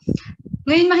 So,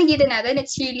 ngayon makikita natin,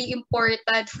 it's really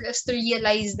important for us to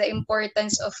realize the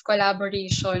importance of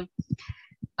collaboration.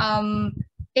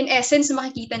 In essence,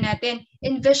 makikita natin,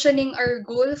 envisioning our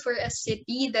goal for a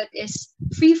city that is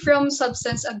free from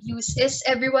substance abuse is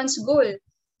everyone's goal.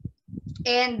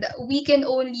 And we can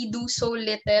only do so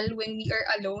little when we are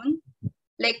alone.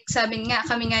 Like kami nga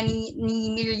ni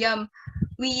Miriam,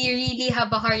 we really have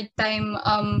a hard time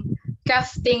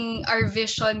crafting our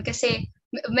vision kasi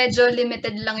medyo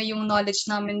limited lang yung knowledge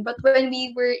namin. But when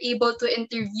we were able to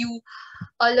interview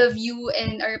all of you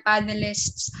and our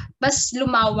panelists, mas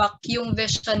lumawak yung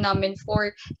vision namin for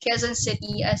Quezon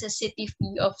City as a city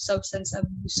free of substance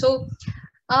abuse. So,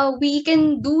 we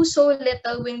can do so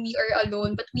little when we are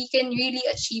alone, but we can really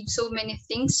achieve so many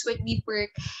things when we work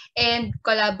and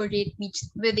collaborate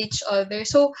with each other.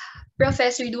 So,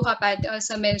 Professor Ducapante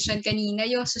also mentioned kanina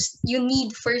yung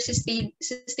need for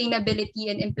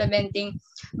sustainability and implementing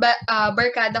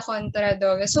Barkada kontra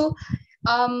Droga. So,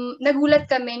 nagulat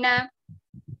kami na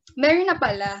meron na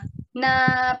pala na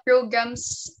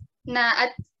programs na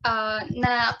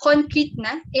concrete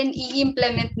na and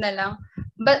i-implement na lang.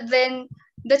 But then,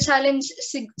 the challenge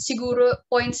siguro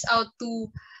points out to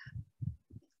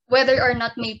whether or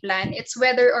not may plan. It's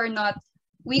whether or not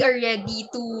we are ready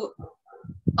to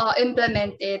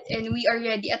implement it and we are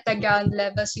ready at the ground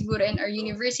level siguro in our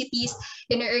universities,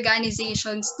 in our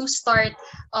organizations to start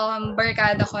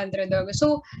Barkada kontra Droga.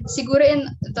 So siguro in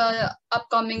the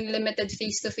upcoming limited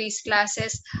face-to-face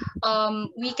classes,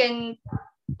 we can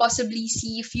possibly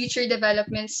see future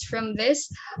developments from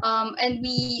this, and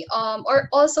we are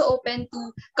also open to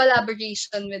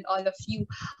collaboration with all of you.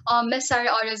 Ms.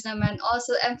 Sarah Oros naman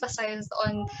also emphasized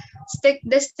on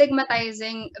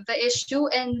destigmatizing the issue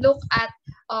and look at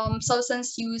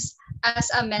substance use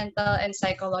as a mental and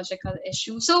psychological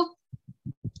issue. So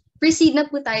proceed na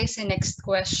po tayo sa next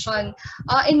question.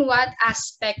 In what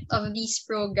aspect of these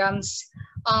programs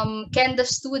can the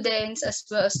students, as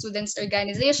well as students'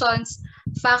 organizations,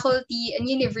 faculty, and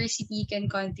university can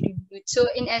contribute? So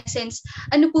in essence,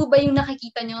 ano po ba yung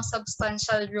nakikita niyong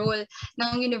substantial role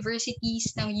ng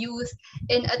universities, ng youth,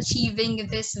 in achieving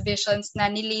these visions na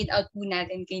nilaid out po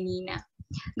natin kanina?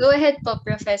 Go ahead po,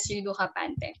 Professor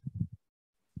Ducapante.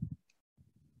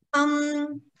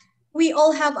 We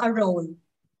all have a role.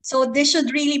 So this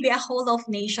should really be a whole of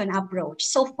nation approach.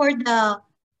 So for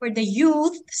the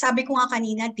youth, sabi ko nga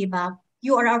kanina, di ba,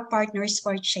 you are our partners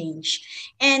for change.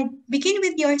 And begin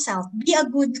with yourself. Be a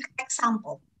good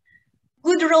example.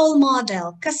 Good role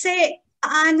model. Kasi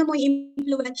paano mo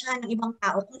i-influensya ng ibang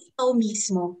tao kung ikaw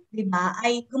mismo, di ba,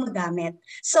 ay gumagamit.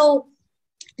 So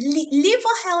live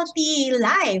a healthy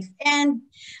life and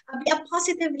be a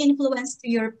positive influence to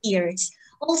your peers.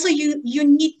 Also, you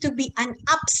need to be an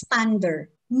upstander.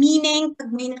 Meaning,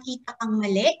 pag may nakita kang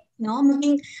mali, no,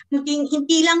 maging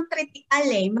hindi lang critical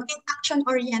maging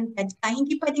action-oriented ka.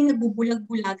 Hindi pwedeng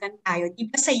nabubulag-bulagan tayo.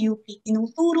 Diba sa UP,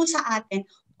 tinuturo sa atin,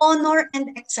 honor and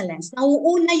excellence.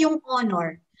 Nauuna yung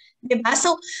honor. Diba?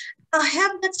 So,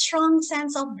 have that strong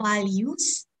sense of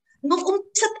values.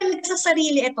 Mag-umpisa talaga sa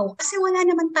sarili ito. Kasi wala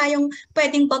naman tayong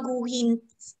pwedeng baguhin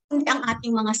kundi ang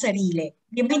ating mga sarili.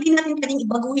 Di ba? Hindi natin pwedeng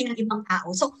ibaguhin ang ibang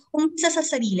tao. So, umpisa sa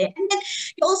sarili. And then,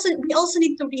 we also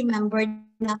need to remember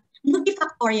na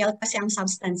multifactorial kasi ang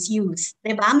substance use.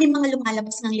 Di ba? May mga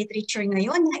lumalabas ng literature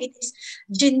ngayon na it is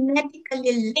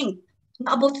genetically linked.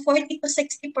 About 40 to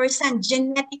 60%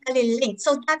 genetically linked.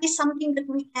 So, that is something that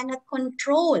we cannot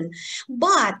control.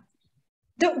 But,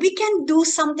 we can do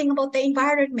something about the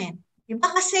environment. Diba?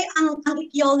 Kasi ang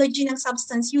etiology ng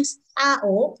substance use,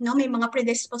 tao, no, may mga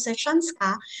predispositions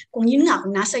ka, kung yun nga,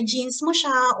 kung nasa genes mo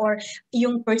siya, or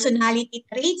yung personality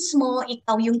traits mo,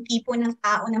 ikaw yung tipo ng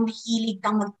tao na mahilig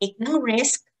kang mag-take ng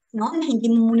risk, no, na hindi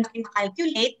mo muna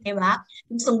calculate, di ba?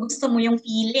 Gusto mo yung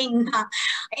feeling na,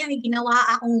 ay, may ginawa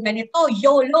akong ganito,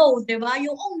 YOLO, di ba?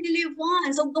 You only live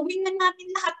once, so gawin na natin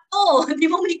lahat to, di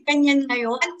ba? May ganyan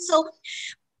ngayon. So,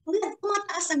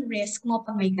 tumataas ang risk mo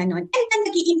pag may ganon. And then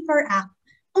nag-i-interact.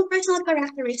 Ang personal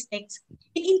characteristics,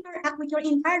 it interact with your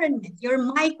environment, your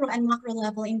micro and macro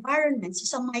level environments.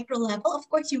 So sa micro level, of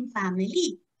course, yung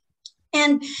family.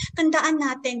 And tandaan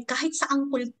natin, kahit sa ang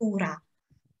kultura,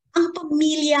 ang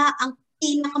pamilya ang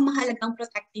pinakamahalagang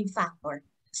protective factor.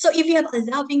 So if you have a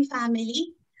loving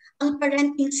family, ang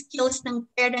parenting skills ng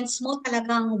parents mo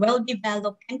talagang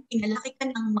well-developed and pinalaki ka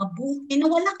ng mabuti, na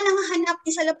wala ka nang hanapin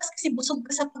sa labas kasi busog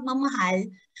ka sa pagmamahal,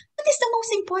 that is the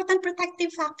most important protective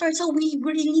factor. So we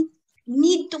really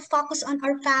need to focus on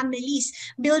our families,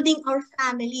 building our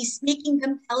families, making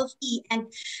them healthy, and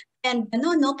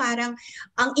parang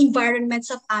ang environment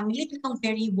sa family become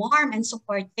very warm and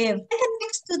supportive. And then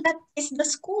next to that is the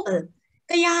school.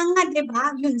 Kaya nga, di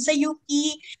ba, yun sa UP,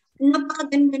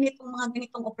 napakaganda nitong mga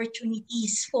ganitong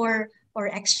opportunities for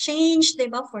exchange, di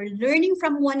ba, for learning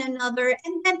from one another.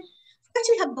 And then, of course,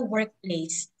 we have the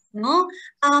workplace. No?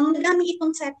 Madami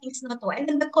itong settings na to. And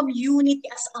then the community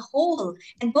as a whole.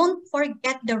 And don't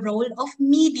forget the role of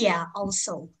media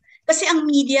also. Kasi ang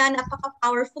media,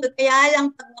 napaka-powerful. Kaya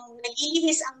lang, pag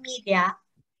nalilihis ang media,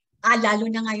 lalo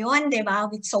na ngayon, di ba,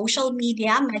 with social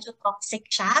media, medyo toxic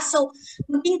siya. So,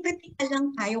 maging critical lang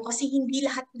tayo kasi hindi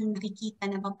lahat ng nakikita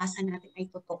na mabasa natin ay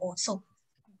totoo. So,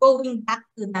 going back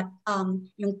to that,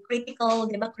 yung critical,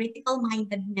 di ba, critical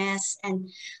mindedness and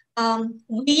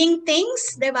weighing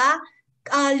things, di ba,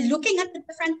 looking at the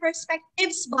different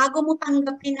perspectives, bago mo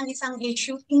tanggapin ang isang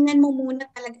issue, tingnan mo muna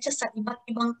talaga siya sa iba't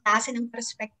ibang klase ng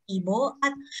perspektibo.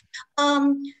 At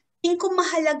tingin ko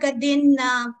mahalaga din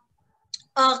na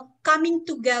coming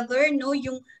together, no,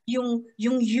 yung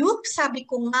youth, sabi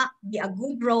ko nga, be a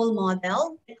good role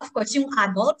model. And of course, yung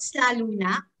adults, lalo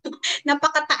na,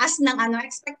 napakataas ng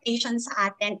expectation sa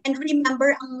atin. And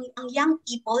remember, ang young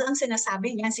people, ang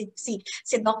sinasabi niya,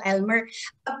 si Doc Elmer,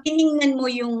 tiningnan mo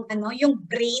yung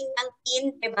brain ng teen,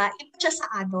 diba? Iba siya sa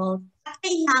adult. At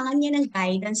kailangan niya ng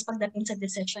guidance pagdating sa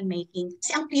decision making.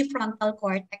 Kasi ang prefrontal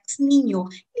cortex ninyo,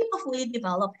 hindi pa fully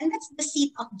developed. And that's the seat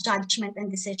of judgment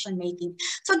and decision making.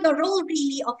 So the role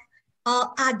really of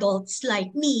adults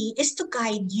like me is to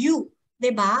guide you,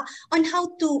 diba? On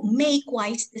how to make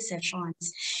wise decisions.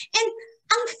 And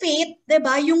ang faith,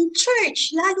 diba, yung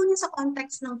church, lalo na sa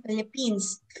context ng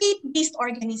Philippines, faith-based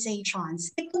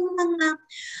organizations. Itong mga,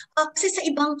 kasi sa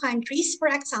ibang countries, for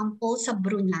example, sa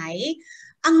Brunei,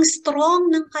 ang strong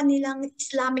ng kanilang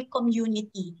Islamic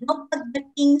community, no,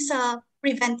 pagdating sa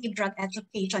preventive drug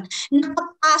education,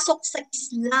 nakapasok sa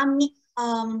Islamic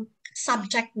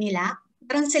subject nila,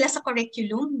 parang sila sa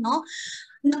curriculum, no?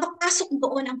 nakapasok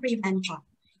doon ang prevention.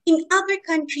 In other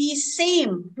countries,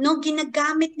 same, no,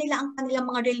 ginagamit nila ang kanilang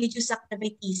mga religious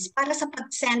activities para sa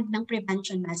pag-send ng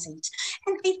prevention message.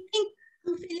 And I think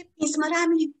ang Philippines,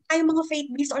 marami tayong mga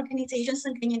faith-based organizations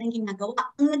na ganyan ang ginagawa.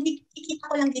 Ang nakikita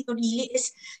ko lang dito really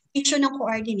is issue ng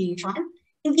coordination.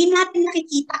 Hindi natin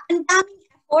nakikita, ang daming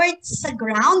efforts sa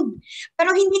ground,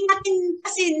 pero hindi natin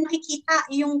kasi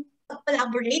nakikita yung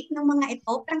collaborate ng mga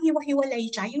ito, parang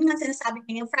hiwa-hiwalay siya. Yun nga sinasabi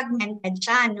ko, yung fragmented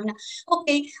siya. No? Na,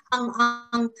 okay,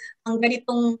 ang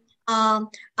ganitong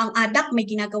ang ADAC may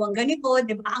ginagawang ganito,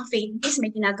 di ba? Ang faith-based may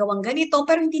ginagawang ganito,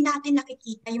 pero hindi natin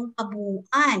nakikita yung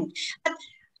kabuuan. At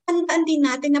tandaan din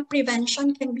natin na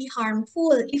prevention can be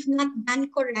harmful if not done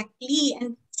correctly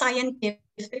and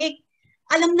scientific.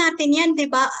 Alam natin yan, di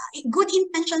ba? Good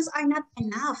intentions are not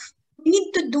enough. We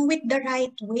need to do it the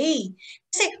right way.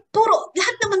 Kasi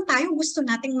lahat naman tayo gusto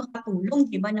nating makatulong,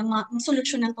 di ba, na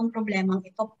masolusyonan tong problemang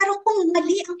ito. Pero kung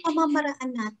mali ang pamamaraan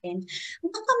natin,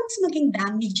 baka mas maging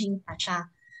damaging pa siya.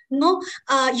 No?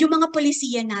 Yung mga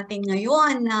polisiya natin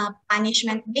ngayon na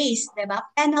punishment-based, di ba?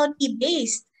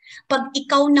 Penalty-based. Pag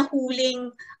ikaw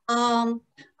nahuling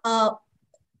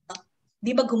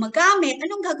di ba gumagamit,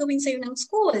 anong gagawin sa'yo ng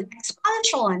school?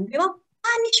 Expulsion, di ba?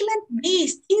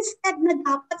 Punishment-based. Instead na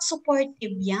dapat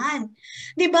supportive yan.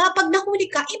 Di ba? Pag nahuli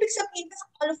ka, ibig sabihin ka sa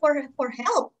call for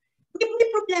help. May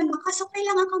problema ka, so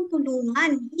kailangan kang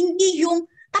tulungan. Hindi yung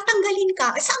tatanggalin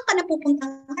ka, saan ka napupunta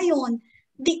ngayon?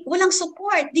 Walang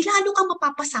support, di lalo kang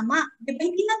mapapasama. Di ba?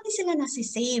 Hindi natin sila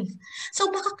nasisave.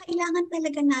 So baka kailangan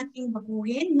talaga nating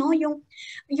baguhin, no?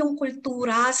 Yung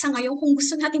kultura sa ngayon, kung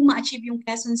gusto nating ma-achieve yung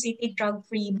Quezon City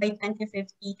drug-free by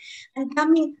 2050, ang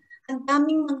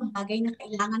daming mga bagay na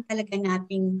kailangan talaga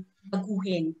nating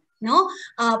baguhin. No?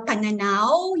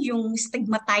 Pananaw, yung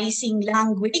stigmatizing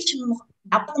language,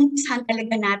 dapat umpisahan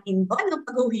talaga natin doon ang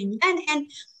baguhin yan. And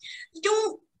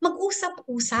yung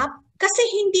mag-usap-usap, kasi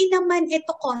hindi naman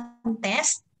ito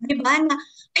contest, di ba, na,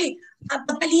 ay,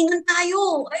 pagalingan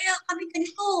tayo, ay, kami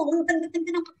ganito, ang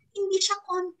ganda-ganda ng... Hindi siya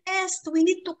contest. We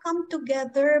need to come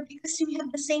together because we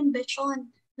have the same vision.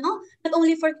 No? Not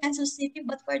only for Quezon City,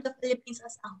 but for the Philippines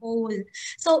as a whole.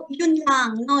 So, yun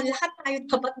lang. No? Lahat tayo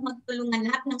dapat magtulungan,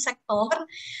 lahat ng sektor,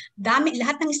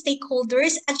 lahat ng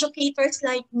stakeholders, educators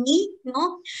like me,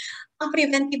 no? Ang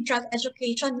preventive drug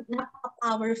education,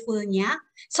 napaka-powerful niya.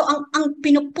 So, ang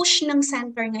pinupush ng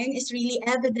center ngayon is really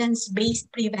evidence-based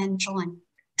prevention.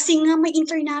 Kasi nga may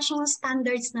international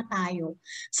standards na tayo.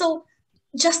 So,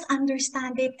 just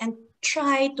understand it and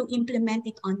try to implement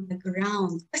it on the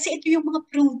ground. Kasi ito yung mga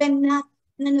proven na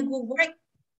nag-work.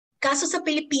 Kaso sa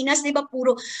Pilipinas, di ba,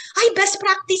 puro, ay, best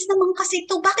practice naman kasi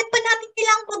ito. Bakit pa natin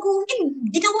kailangang baguhin?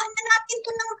 Ginawa na natin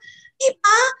ito ng, di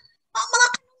ba? Mga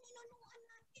kanuninanuhan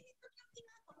natin. Ito yung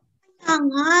ginagawa. Kaya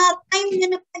nga, time na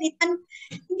napalitan.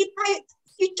 Hindi tayo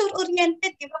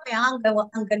future-oriented, di ba? Kaya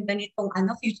ang ganda nitong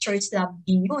Futures Lab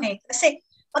ninyo eh. Kasi,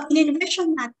 pag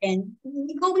in-envision natin,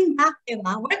 going back,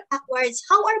 diba? Work backwards,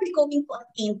 how are we going to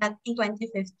attain that in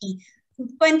 2050?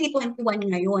 2021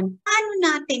 ngayon. Paano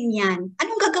natin yan?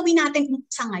 Anong gagawin natin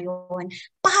sa ngayon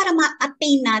para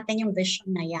ma-attain natin yung vision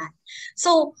na yan?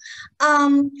 So,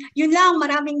 yun lang.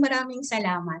 Maraming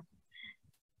salamat.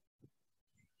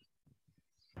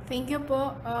 Thank you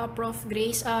po, Prof.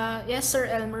 Grace. Yes, Sir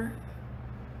Elmer.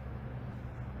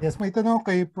 Yes, may tanong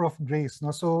kay Prof. Grace.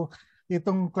 No? So,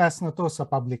 itong class na to sa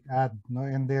public ad, no?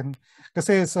 And then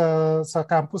kasi sa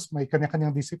campus may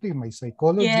kanya-kanyang discipline, may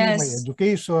psychology, may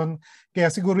education, kaya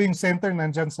siguro yung center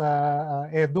nandyan sa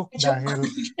edu dahil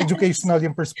educational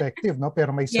yung perspective, no?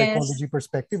 Pero may psychology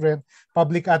perspective rin.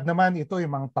 Public ad naman ito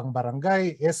yung mga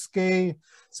pang-barangay, SK,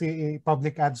 si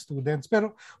public ad students.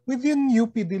 Pero within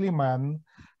UP Diliman,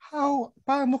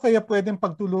 paano kaya pwedeng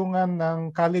pagtulungan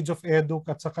ng College of Edu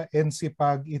at saka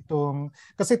NCPAG itong,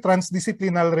 kasi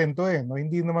transdisciplinary rin to no?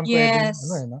 Hindi naman pwedeng,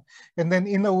 no? And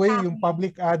then in a way, yung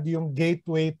public ad yung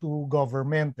gateway to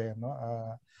government, no?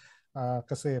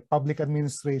 Kasi public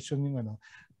administration yung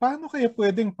Paano kaya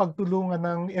pwedeng pagtulungan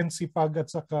ng NCPAG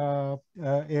at saka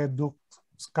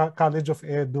College of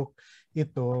Edu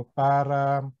ito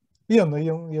para,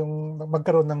 yung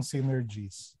magkaroon ng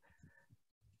synergies?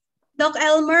 Doc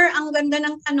Elmer, ang ganda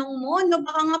ng tanong mo. No,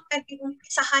 baka nga pwede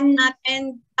umpisahan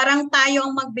natin, parang tayo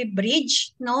ang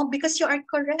magbe-bridge, no? Because you are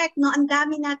correct, no? Ang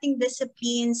dami nating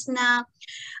disciplines na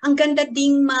ang ganda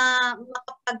ding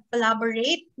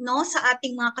makapag-collaborate, no? Sa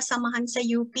ating mga kasamahan sa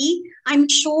UP. I'm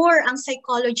sure ang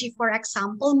psychology, for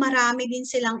example, marami din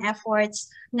silang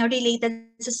efforts na related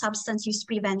sa substance use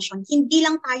prevention. Hindi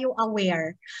lang tayo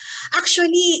aware.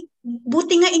 Actually,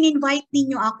 buti nga in-invite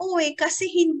ninyo ako kasi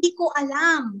hindi ko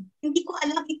alam. Hindi ko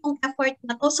alam itong effort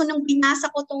na to. So nung binasa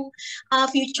ko tong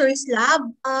Futures Lab,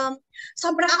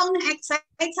 sobra akong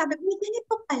na-excite. Sabi ko, may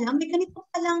ganito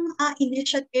palang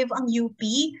initiative ang UP.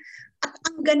 At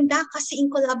ang ganda kasi in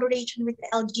collaboration with the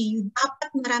LGU, dapat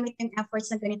marami tayong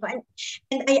efforts na ganito.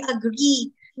 And I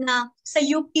agree na sa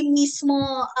UP mismo,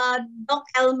 Doc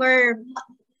Elmer,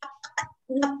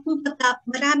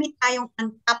 marami tayong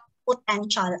untapped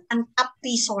potential, untapped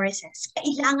resources.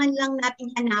 Kailangan lang natin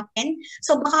hanapin.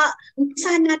 So baka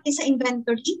umpisahan natin sa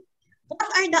inventory. What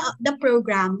are the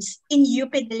programs in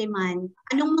UP Diliman?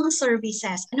 Anong mga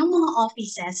services? Anong mga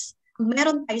offices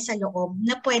meron tayo sa loob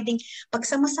na pwedeng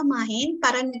pagsama-samahin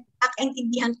para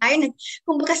nagkakaintindihan tayo.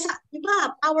 Kumbaga sa, di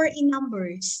ba, power in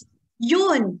numbers.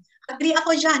 Yun. Agree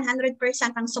ako dyan. 100%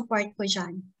 ang support ko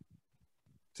dyan.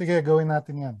 Sige, gawin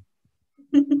natin yan.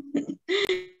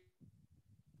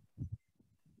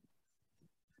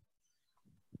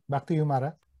 Back to you,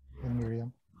 Mara and Miriam.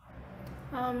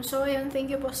 So ayun, thank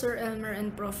you po Sir Elmer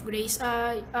and Prof. Grace.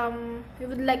 We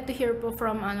would like to hear po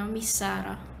from Miss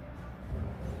Sarah.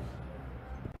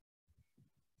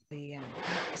 Ayan.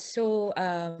 So,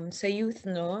 sa youth,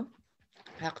 no,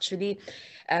 actually,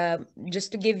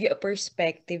 just to give you a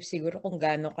perspective, siguro kung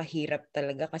gaano kahirap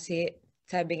talaga kasi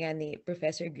sabi nga ni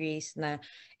Professor Grace na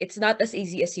it's not as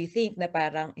easy as you think na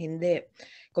parang hindi.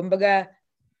 Kumbaga,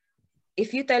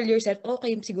 if you tell yourself,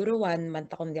 okay, siguro 1 month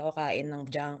ako hindi ako kain ng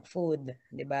junk food,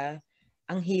 di ba?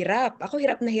 Ang hirap. Ako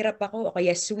hirap na hirap ako. O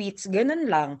kaya sweets, ganun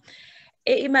lang.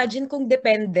 Eh, imagine kung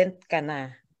dependent ka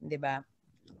na, di ba?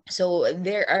 So,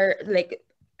 there are like,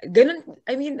 ganun,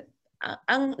 I mean,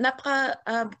 ang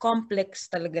napaka-complex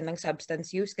talaga ng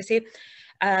substance use kasi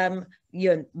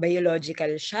yun,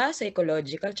 biological siya,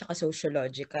 psychological, tsaka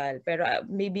sociological. Pero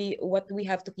maybe what we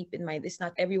have to keep in mind is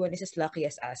not everyone is as lucky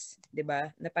as us, di ba?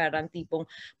 Na parang tipong,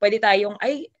 pwede tayong,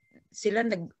 ay, sila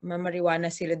nagmamariwana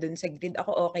sila dun sa grid,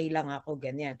 ako okay lang ako,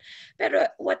 ganyan. Pero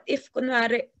what if,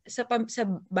 kunwari, sa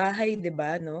bahay, di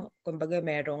ba, no? Kumbaga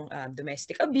merong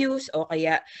domestic abuse o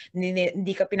kaya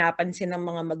hindi ka pinapansin ng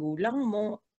mga magulang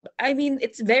mo. I mean,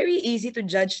 it's very easy to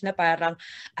judge na parang,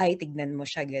 ay, tignan mo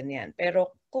siya, ganyan.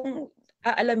 Pero kung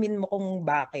aalamin mo kung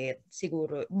bakit,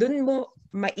 siguro, dun mo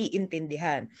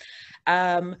maiintindihan.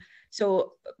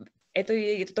 So,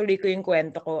 ituloy ko yung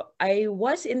kwento ko. I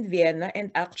was in Vienna and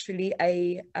actually,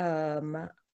 a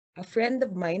friend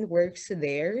of mine works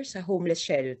there sa homeless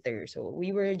shelter. So,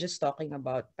 we were just talking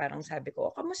about, parang sabi ko,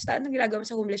 kamusta? Anong ginagawa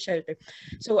sa homeless shelter?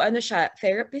 So, ano siya,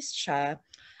 therapist siya.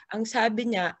 Ang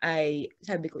sabi niya ay,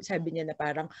 sabi niya na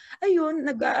parang, ayun,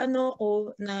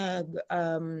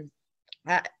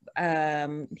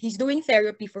 he's doing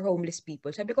therapy for homeless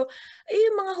people. Sabi ko, ay,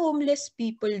 yung mga homeless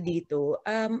people dito,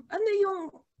 ano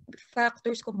yung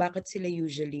factors kung bakit sila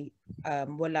usually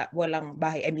walang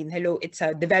bahay? I mean, hello, it's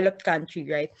a developed country,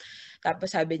 right?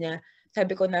 Tapos sabi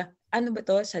ko na, ano ba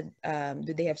to?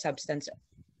 Do they have substance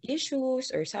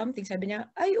issues or something? Sabi niya,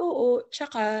 ay oo,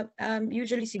 tsaka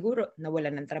usually siguro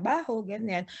nawalan ng trabaho,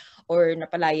 ganyan, or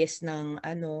napalayas ng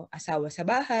asawa sa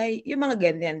bahay, yung mga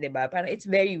ganyan, 'di ba? Parang it's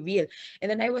very real. And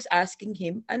then I was asking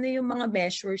him, ano yung mga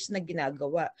measures na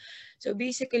ginagawa? So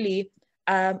basically,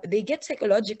 they get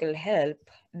psychological help.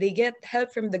 They get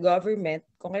help from the government.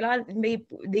 Kung kailangan,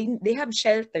 they have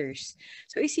shelters.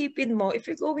 So isipin mo, if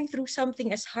you're going through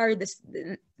something as hard as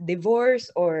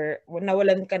divorce or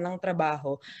nawalan ka ng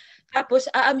trabaho, tapos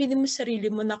aaminin mo sa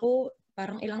sarili mo, naku,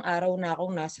 parang ilang araw na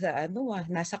akong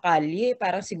nasa kalye,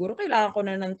 parang siguro kailangan ko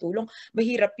na ng tulong.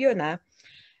 Mahirap yun, ha?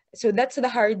 So that's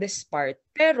the hardest part.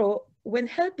 Pero when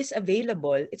help is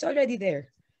available, it's already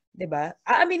there. 'Di ba?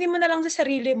 Aaminin mo na lang sa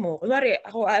sarili mo. Kunwari,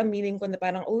 ako aaminin ko na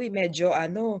parang, uy, medyo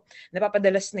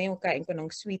napapadalas na yung kain ko ng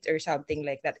sweet or something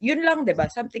like that. Yun lang, 'di ba?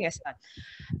 Something as that.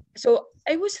 So,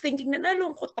 I was thinking na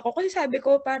nalungkot ako kasi sabi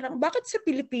ko parang, bakit sa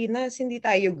Pilipinas hindi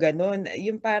tayo ganun?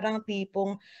 Yung parang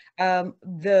tipong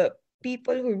the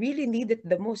people who really need it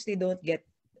the most, they don't get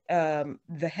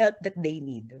the help that they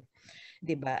need.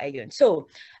 Diba? Ayun. So,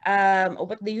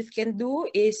 what the youth can do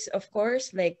is, of course,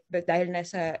 like, dahil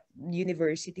nasa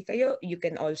university kayo, you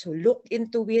can also look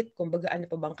into it, kung baga ano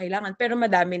pa bang kailangan. Pero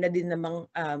madami na din namang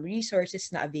resources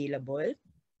na available.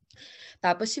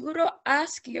 Tapos siguro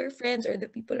ask your friends or the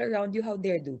people around you how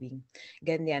they're doing.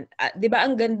 Ganyan. 'Di ba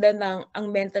ang ganda ng ang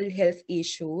mental health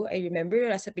issue? I remember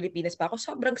nasa Pilipinas pa ako,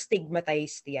 sobrang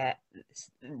stigmatized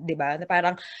 'di ba? Na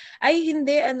parang ay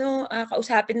hindi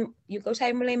kausapin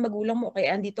mo lang yung magulang mo,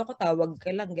 kaya andito ako, tawag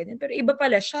ka lang, ganyan. Pero iba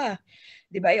pala siya.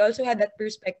 'Di ba? I also had that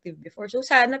perspective before. So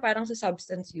sana parang sa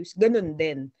substance use ganun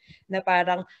din. Na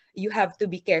parang you have to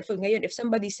be careful. Ngayon, if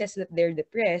somebody says that they're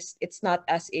depressed, it's not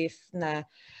as if na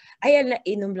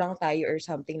inom lang tayo or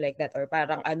something like that, or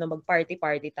parang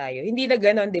mag-party-party tayo. Hindi na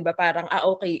ganon, di ba? Parang,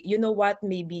 okay, you know what,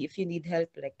 maybe if you need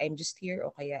help, like, I'm just here, o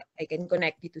kaya I can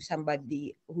connect you to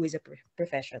somebody who is a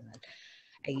professional.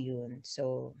 Ayun.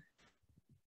 So,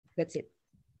 that's it.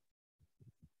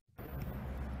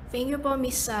 Thank you po,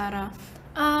 Miss Sarah.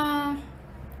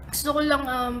 Gusto ko lang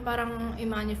parang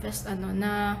i-manifest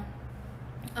na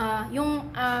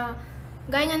yung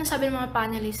gaya nga ng sabi ng mga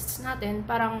panelists natin,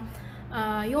 parang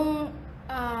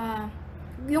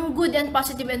yung good and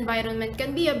positive environment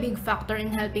can be a big factor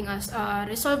in helping us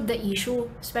resolve the issue,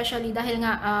 especially dahil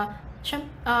nga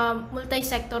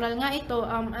multi-sectoral nga ito,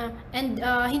 and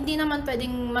hindi naman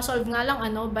pwedeng ma-solve nga lang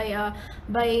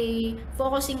by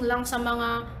focusing lang sa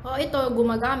mga ito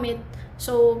gumagamit,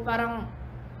 so parang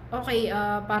okay,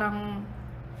 parang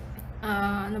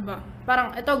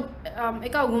parang ito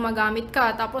ikaw gumagamit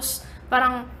ka, tapos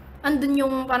parang andun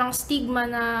yung parang stigma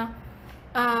na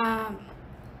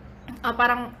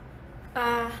parang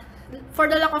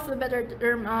for the lack of a better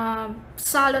term,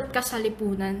 salot ka sa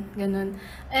lipunan, ganun.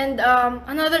 And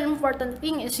another important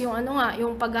thing is yung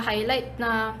yung pag-highlight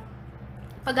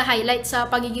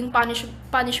sa pagiging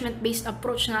punishment-based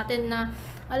approach natin, na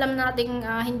alam nating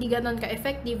hindi ganun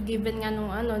ka-effective given nga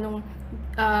nung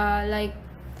like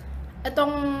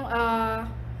itong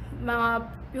mga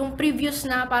yung previous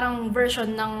na parang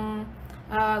version ng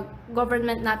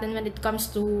government natin when it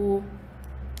comes to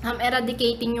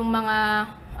eradicating yung mga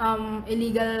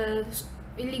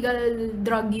illegal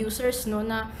drug users, no,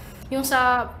 na yung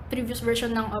sa previous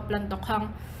version ng Upland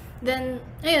Tokhang. Then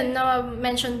ayun, na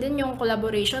mention din yung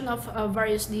collaboration of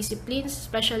various disciplines,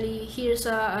 especially here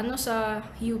sa sa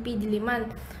UP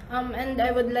Diliman. And I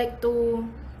would like to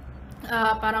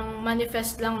parang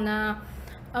manifest lang na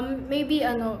maybe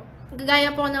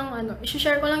gaya po ng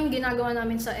i-share ko lang yung ginagawa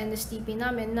namin sa NSTP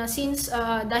namin, na since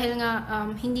dahil nga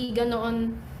hindi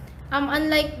ganoon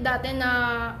unlike dati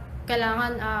na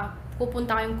kailangan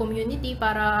pupunta kayong community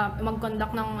para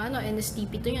mag-conduct ng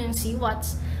NSTP, to yung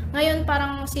CWATS. Ngayon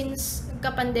parang since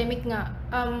ka-pandemic nga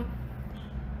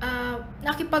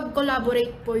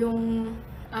nakipag-collaborate po yung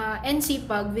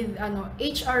NCPAG with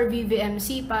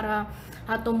HRVVMC para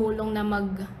tumulong na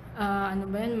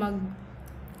mag-index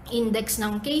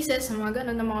ng cases, mga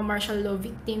ganun, ng mga martial law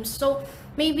victims. So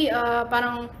maybe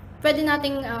parang pwede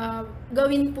nating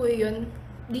gawin po yun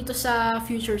dito sa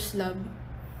Futures Lab.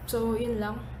 So yun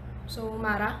lang. So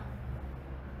Mara?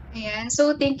 Ayan.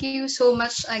 So thank you so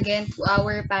much again to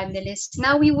our panelists.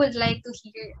 Now we would like to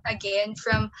hear again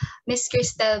from Ms.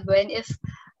 Cristel Buen if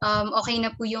okay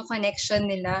na po yung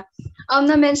connection nila.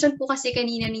 Na-mention po kasi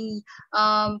kanina ni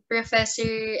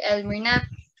Professor Elmer na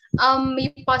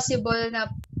may possible na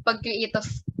pag-create of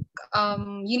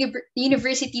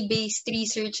university-based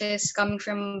researches coming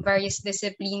from various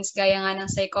disciplines gaya nga ng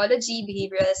psychology,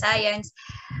 behavioral science,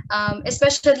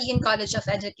 especially in College of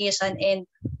Education and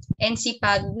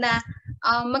NCPAG, na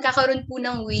magkakaroon po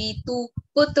ng way to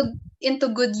put into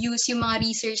good use yung mga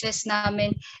researches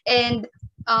namin and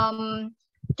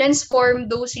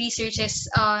transform those researches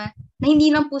na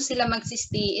hindi lang po sila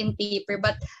magsistay in paper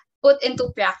but put into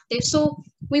practice. So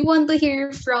we want to hear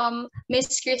from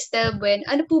Ms. Cristel Buen,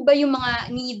 ano po ba yung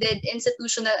mga needed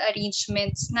institutional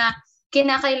arrangements na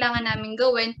kinakailangan namin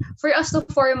gawin for us to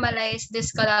formalize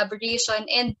this collaboration,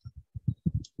 and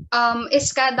is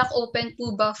CADAC open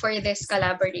po ba for this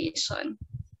collaboration?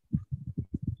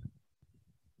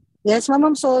 Yes,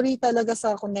 ma'am, sorry talaga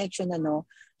sa connection,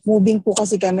 moving po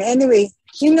kasi kami. Anyway,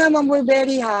 yun nga ma'am, we're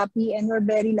very happy and we're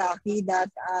very lucky that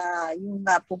yung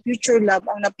nga po Future Lab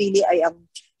ang napili ay ang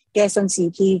Quezon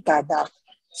City CADAC.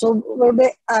 So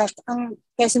ang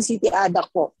Quezon City ADAC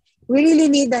po, we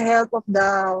really need the help of the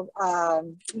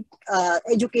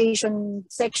education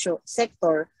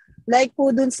sector. Like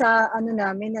po dun sa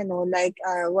namin, like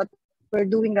what we're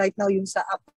doing right now, yung sa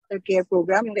aftercare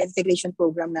program, yung integration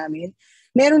program namin.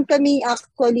 Meron kami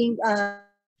actually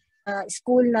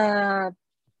school na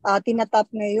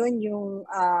tinatap ngayon, yung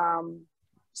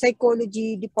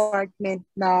psychology department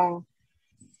ng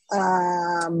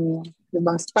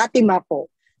Fatima po.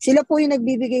 Sila po yung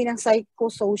nagbibigay ng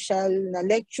psychosocial na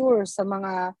lecture sa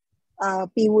mga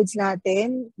PWOODs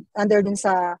natin under dun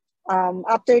sa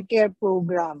aftercare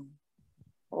program.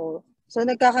 So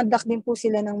nagkakandak din po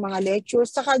sila ng mga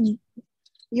lectures. Saka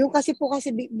yung kasi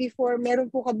before, meron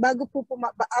po bago po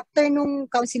after nung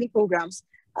counseling programs,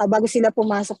 bago sila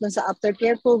pumasok dun sa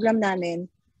aftercare program namin,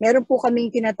 meron po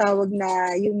kaming tinatawag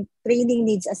na yung training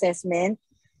needs assessment.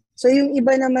 So yung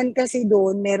iba naman kasi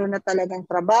doon, meron na talagang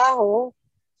trabaho.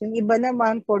 Yung iba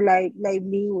naman for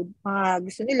livelihood.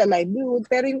 Gusto nila livelihood.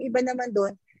 Pero yung iba naman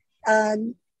doon,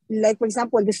 like for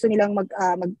example, gusto nilang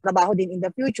magtrabaho din in the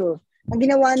future. Ang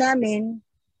ginawa namin,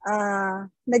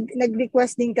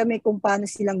 nag-request din kami kung paano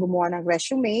silang gumawa ng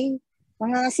resume.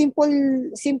 Mga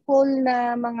simple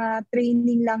na mga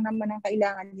training lang naman ang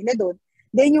kailangan nila doon.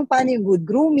 Then yung paano yung good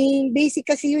grooming, basic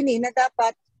kasi yun na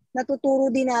dapat natuturo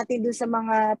din natin doon sa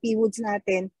mga PWOODs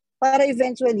natin para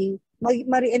eventually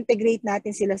ma-reintegrate natin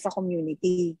sila sa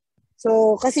community.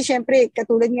 So, kasi syempre,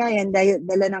 katulad nga yan,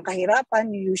 dala ng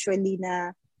kahirapan, usually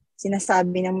na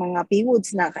sinasabi ng mga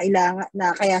PWOODs na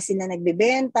kaya sila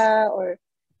nagbebenta or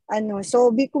ano. So,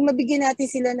 kung mabigyan natin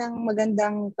sila ng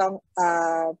magandang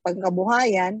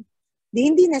pangkabuhayan,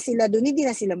 hindi na sila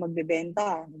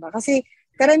magbebenta. Diba? Kasi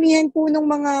karamihan po ng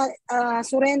mga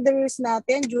surrenderers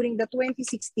natin during the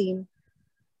 2016,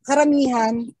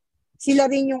 karamihan, sila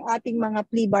rin yung ating mga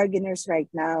plea bargainers right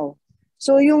now.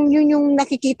 So yung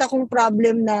nakikita kong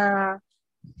problem ng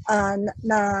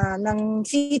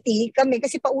city kami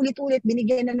kasi paulit-ulit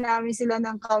binigyan na namin sila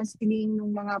ng counseling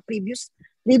ng mga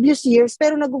previous years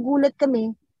pero nagugulat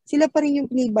kami sila pa rin yung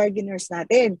plea bargainers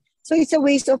natin. So it's a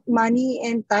waste of money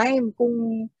and time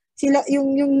kung sila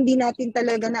yung hindi natin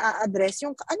talaga na-address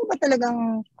yung ano ba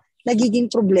talagang nagiging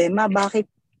problema, bakit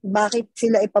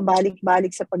sila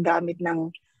ipabalik-balik sa paggamit ng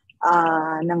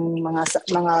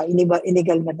mga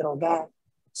illegal na droga.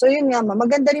 So yun nga,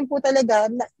 maganda rin po talaga.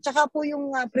 Tsaka po yung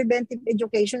preventive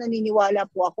education, naniniwala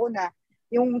po ako na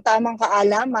yung tamang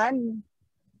kaalaman,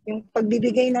 yung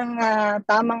pagbibigay ng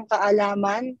tamang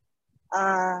kaalaman,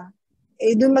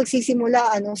 doon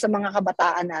magsisimula sa mga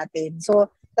kabataan natin.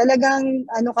 So talagang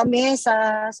kami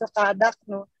sa CADAC,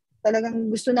 no,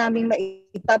 talagang gusto naming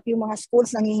ma-tap yung mga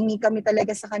schools, nanghihingi kami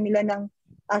talaga sa kanila ng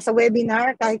sa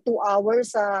webinar kahit 2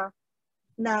 hours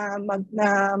na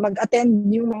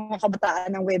mag-attend yung mga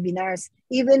kabataan ng webinars.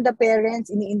 Even the parents,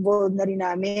 ini-involve na rin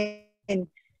namin.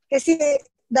 Kasi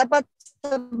dapat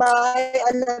sa bahay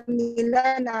alam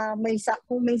nila na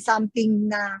kung may something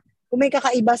na, kung may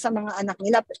kakaiba sa mga anak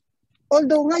nila.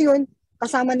 Although ngayon,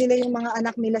 kasama nila yung mga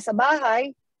anak nila sa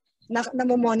bahay, na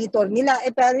monitor nila.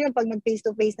 Pero yun, pag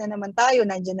nag-face-to-face na naman tayo,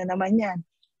 nandiyan na naman yan.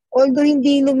 Although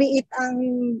hindi lumiit ang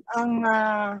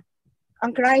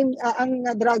crime, ang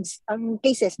drug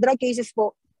cases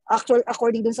po,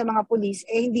 according dun sa mga police,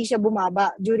 hindi siya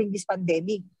bumaba during this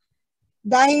pandemic.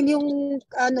 Dahil yung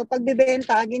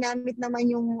pagbebenta, ginamit naman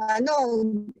yung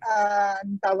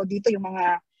tawag dito, yung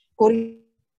mga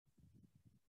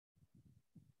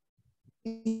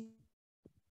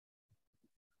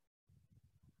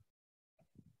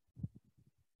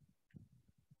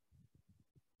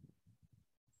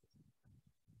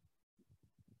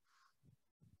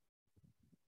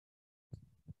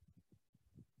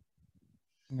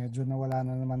Medyo nawala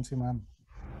na naman si ma'am.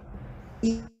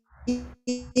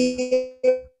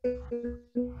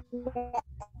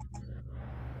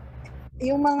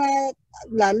 Yung mga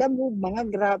lalamove, mga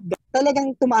grab,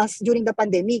 talagang tumaas during the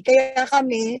pandemic. Kaya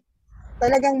kami,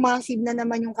 talagang massive na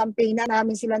naman yung campaign na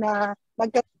namin sila na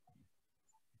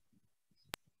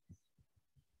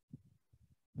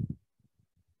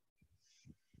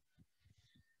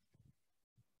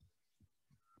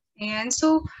Ayan.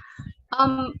 So,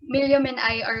 Miriam and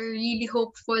I are really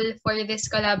hopeful for this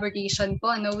collaboration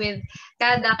po with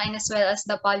CADAC and as well as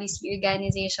the policy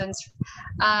organizations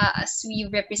as we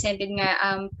represented nga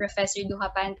Professor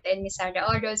Duha Pante and Ms. Sara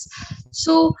Oros.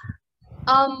 So,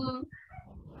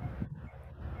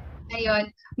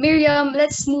 ayun. Miriam,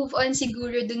 let's move on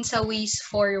siguro dun sa ways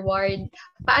forward.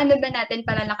 Paano ba natin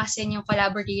palalakasin yung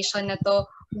collaboration na to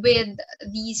with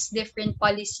these different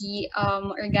policy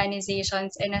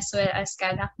organizations and as well as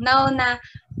CADAC? Now na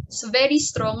very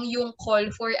strong yung call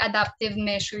for adaptive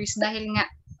measures dahil nga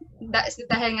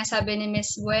sabi ni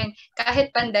Ms. Gwen,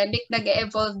 kahit pandemic,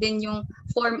 nag-evolve din yung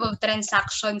form of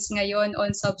transactions ngayon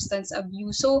on substance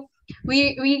abuse. So,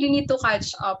 we really need to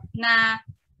catch up na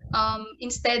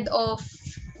instead of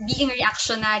being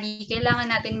reactionary, kailangan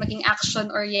natin maging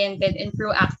action-oriented and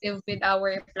proactive with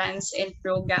our plans and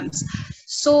programs.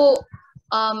 So,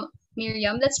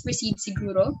 Miriam, let's proceed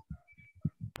siguro.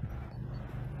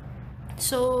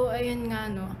 So, ayun nga,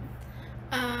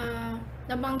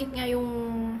 nabanggit nga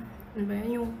yung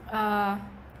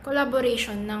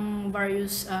collaboration ng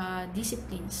various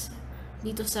disciplines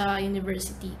dito sa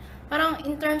university. Parang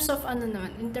in terms of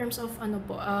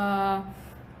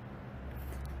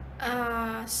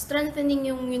strengthening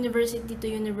yung university to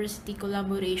university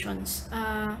collaborations.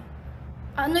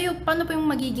 Paano po yung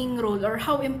magiging role or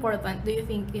how important do you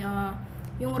think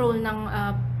yung role ng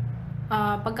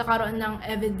pagkakaroon ng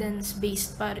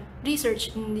evidence-based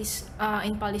research in this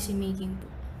in policy making po?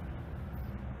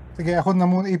 Sige, ako na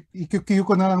muna, i-cue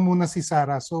ko na lang muna si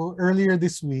Sarah. So earlier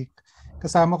this week,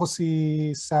 kasama ko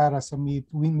si Sarah sa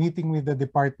meeting with the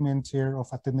department chair of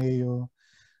Ateneo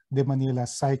de Manila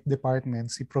Psych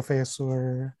Department, si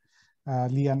Professor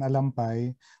Lian Alampay.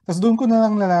 Tapos doon ko na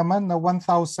lang nalaman na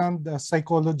 1,000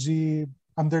 psychology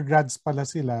undergrads pala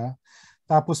sila.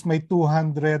 Tapos may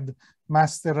 200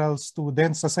 masteral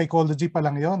students. Sa psychology pa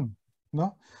lang yon,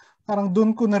 no? Parang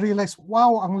doon ko na-realize,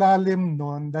 wow, ang lalim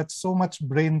nun. That's so much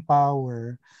brain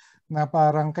power na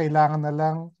parang kailangan na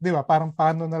lang, di ba, parang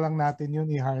paano na lang natin yun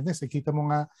i-harness. Kita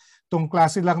mo nga, itong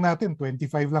klase lang natin,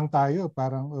 25 lang tayo.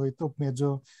 Parang, ito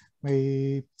medyo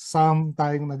may sum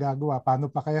tayong nagagawa. Paano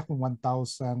pa kaya kung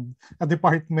 1,000, a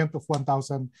department of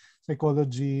 1,000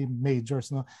 psychology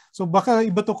majors, no? So baka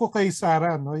ibato ko kay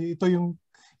Sarah, no? Ito yung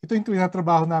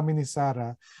tinatrabaho namin ni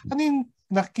Sarah. Ano yung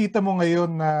nakita mo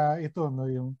ngayon na ito, no,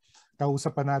 yung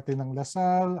kausapan natin ng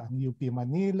Lasal, ang UP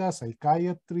Manila,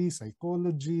 psychiatry,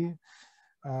 psychology.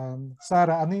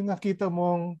 Sarah, ano yung nakita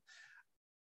mong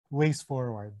ways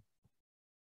forward?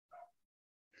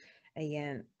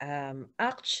 Ayan.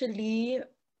 Actually,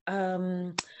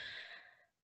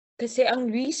 kasi ang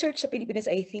research sa Pilipinas,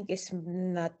 I think, is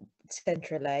not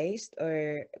centralized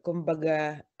or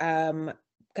kumbaga,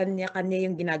 kanya-kanya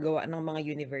yung ginagawa ng mga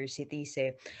universities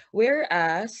eh.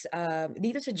 Whereas,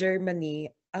 dito sa Germany,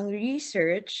 ang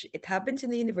research, it happens in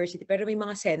the university, pero may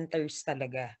mga centers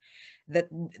talaga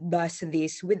that does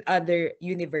this with other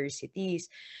universities.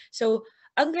 So,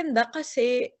 ang ganda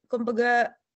kasi,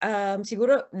 kumbaga,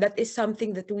 siguro that is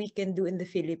something that we can do in the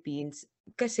Philippines.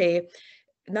 Kasi,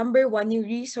 number one, yung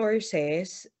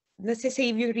resources,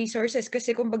 nasa-save yung resources.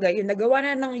 Kasi, kumbaga, yung nagawa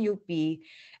na ng UP,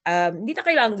 hindi na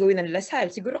kailangan gawin ng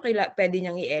Lasal. Siguro pwede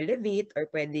niyang i-elevate or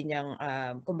pwede niyang,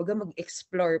 kumbaga,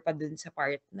 mag-explore pa dun sa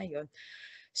part na yon.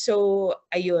 So,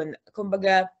 ayun,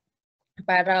 kumbaga,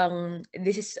 parang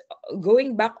this is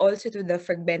going back also to the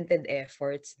fragmented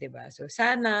efforts, di ba? So,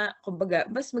 sana,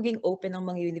 kumbaga, mas maging open ang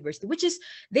mga university, which is,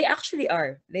 they actually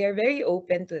are. They are very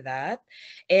open to that.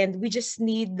 And we just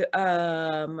need,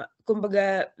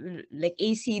 kumbaga, like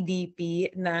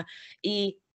ACDP na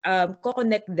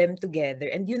co-connect them together.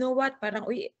 And you know what? Parang,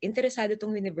 uy, interesado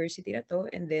tong university na to.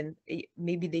 And then,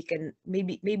 maybe they can,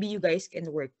 maybe you guys can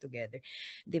work together.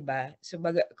 Diba? So,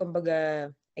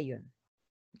 kumbaga, ayun.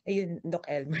 Ayun, Doc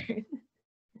Elmer.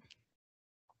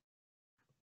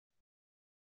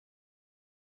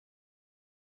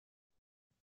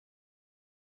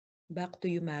 Back to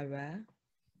you, Mara.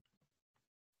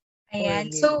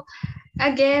 Ayan. So,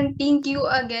 again, thank you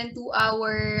again to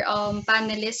our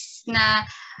panelists na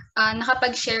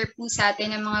nakapag-share po sa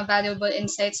atin ng mga valuable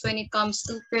insights when it comes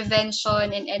to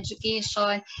prevention and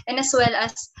education, and as well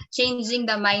as changing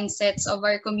the mindsets of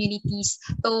our communities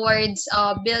towards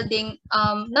building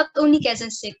not only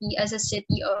Quezon City as a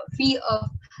city free of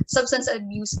substance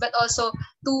abuse, but also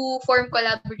to form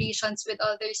collaborations with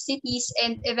other cities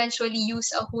and eventually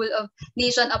use a whole of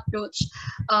nation approach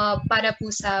para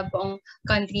po sa buong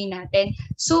country natin.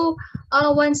 So,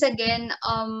 once again,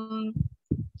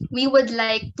 we would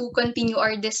like to continue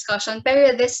our discussion,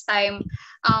 pero this time,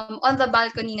 on the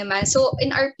balcony naman. So,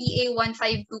 in our PA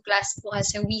 152 class po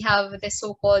kasi, we have the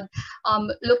so-called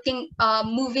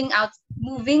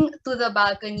moving to the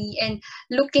balcony and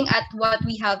looking at what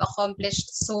we have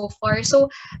accomplished so far. So,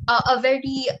 a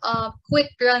very quick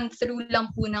run through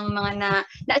lang po ng mga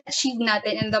na-achieve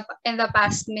natin in the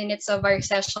past minutes of our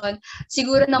session.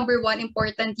 Siguro number one,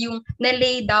 important yung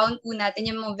na-lay down po natin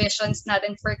yung mga visions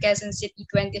natin for Quezon City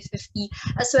 2050,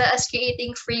 as well as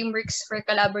creating frameworks for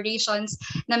collaborations.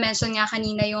 Na-mention nga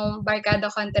kanina yung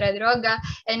Barkada kontra Droga,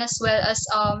 and as well as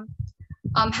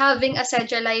having a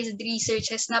centralized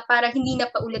researches na para hindi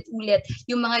na paulit-ulit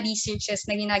yung mga researches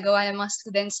na ginagawa ng mga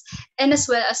students, and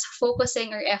as well as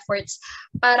focusing our efforts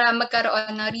para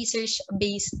magkaroon ng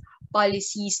research-based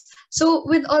policies. So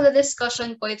with all the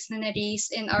discussion points na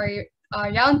na-raise in our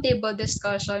roundtable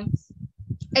discussion,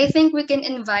 I think we can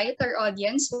invite our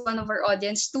audience, one of our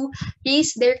audience, to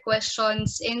raise their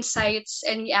questions, insights,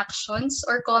 and reactions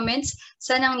or comments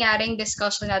sa nangyaring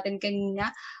discussion natin kanina.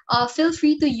 Feel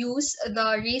free to use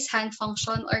the raise hand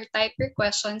function or type your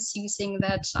questions using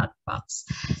the chat box.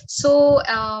 So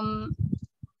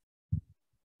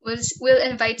we'll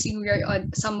invite you,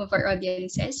 some of our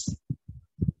audiences.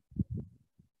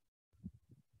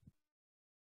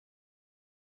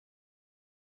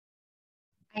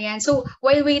 Ayan. So,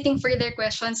 while waiting for their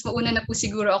questions, mauna na po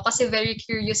siguro ako kasi very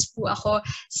curious po ako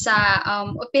sa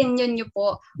opinion nyo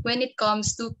po when it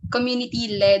comes to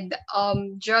community-led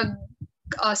drug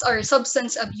or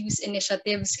substance abuse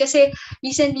initiatives. Kasi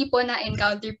recently po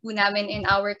na-encounter po namin in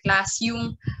our class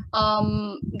yung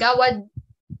gawad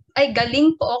ay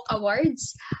Galing Pook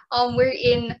Awards,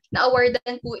 wherein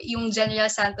na-awardan po yung General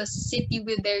Santos City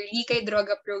with their Likay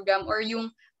Droga program or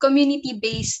yung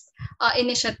community-based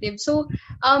initiative. So,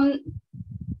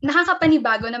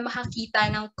 nakakapanibago na makakita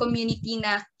ng community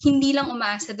na hindi lang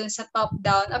umaasa dun sa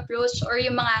top-down approach or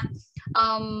yung mga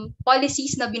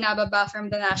policies na binababa from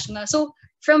the national. So,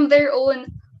 from their own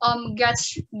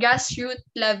grassroots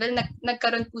level,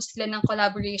 nagkaroon po sila ng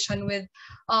collaboration with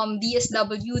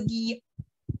DSWD,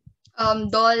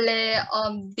 DOLE,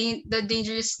 the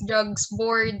Dangerous Drugs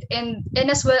Board, and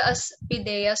as well as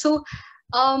PIDEA. So,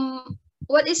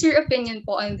 what is your opinion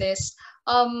po on this?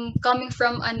 Coming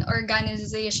from an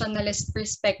organizationalist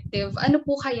perspective, ano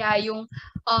po kaya yung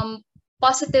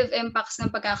positive impacts ng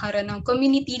pagkakaroon ng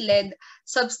community-led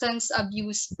substance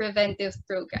abuse preventive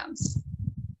programs?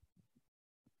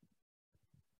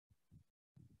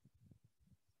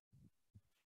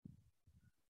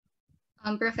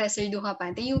 Professor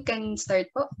Duhapante, you can start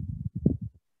po.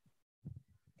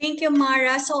 Thank you,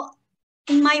 Mara. So,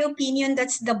 in my opinion,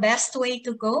 that's the best way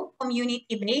to go,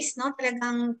 community-based, no?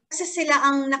 Talagang, kasi sila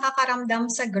ang nakakaramdam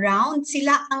sa ground,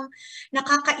 sila ang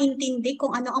nakakaintindi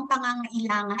kung ano ang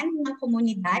pangangailangan ng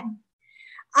komunidad.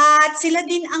 At sila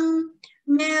din ang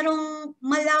merong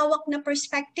malawak na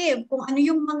perspective kung ano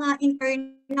yung mga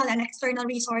internal and external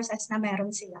resources na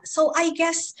meron sila. So I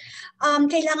guess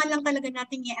kailangan lang talaga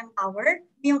natin i-empower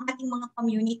yung ating mga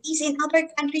communities. In other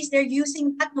countries, they're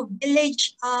using that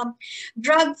village,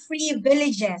 drug-free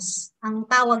villages, ang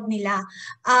tawag nila.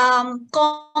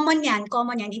 Common yan.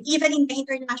 Even in the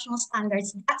international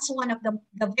standards, that's one of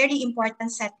the very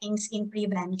important settings in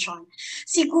prevention.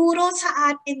 Siguro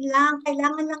sa atin lang,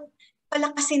 kailangan lang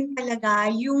palakasin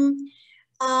talaga yung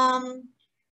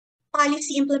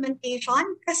policy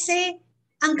implementation kasi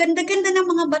ang ganda-ganda ng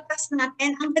mga batas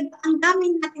natin, ang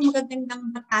dami natin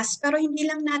magagandang batas, pero hindi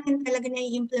lang natin talaga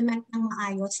na-implement ng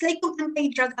maayos. Like yung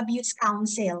Anti-Drug Abuse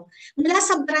Council, mula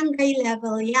sa barangay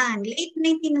level yan. Late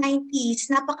 1990s,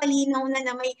 napakalinaw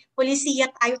na may polisiya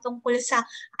tayo tungkol sa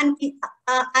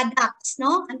ADACs,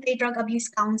 no? Anti-Drug Abuse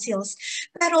Councils.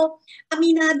 Pero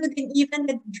aminado din even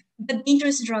the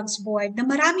Dangerous Drugs Board na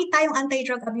marami tayong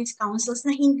Anti-Drug Abuse Councils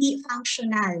na hindi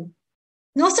functional.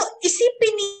 No, so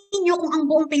isipin niyo kung ang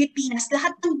buong Pilipinas,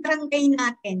 lahat ng barangay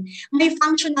natin may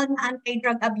functional na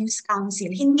Anti-Drug Abuse Council,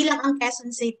 hindi lang ang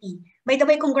Quezon City. By the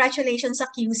way, congratulations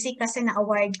sa QC kasi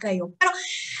na-award kayo. Pero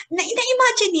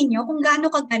na-imagine niyo kung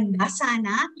gaano kaganda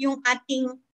sana yung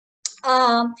ating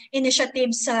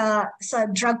initiative sa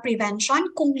drug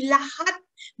prevention kung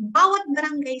bawat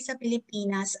barangay sa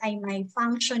Pilipinas ay may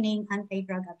functioning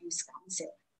Anti-Drug Abuse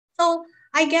Council. So,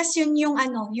 I guess yun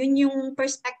yung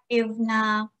perspective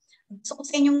na gusto ko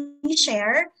sa inyong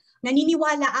i-share.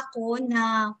 Naniniwala ako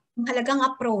na mahalagang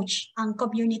approach ang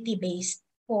community-based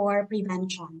for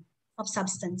prevention of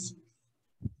substance use.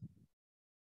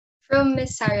 From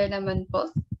Ms. Sarah naman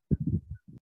po.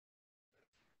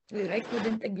 Well, I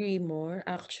couldn't agree more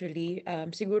actually.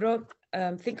 Siguro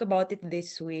think about it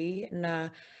this way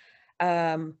na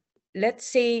let's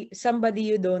say somebody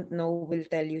you don't know will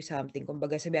tell you something.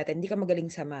 Kumbaga sabi natin, hindi ka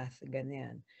magaling sa math,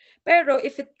 ganyan. Pero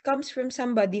if it comes from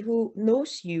somebody who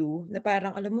knows you, na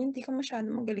parang alam mo hindi ka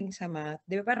masyadong magaling sa math,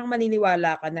 di ba? Parang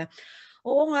maniniwala ka na,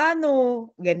 oo nga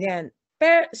no, ganyan.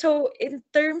 Pero, so in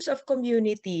terms of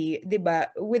community, 'di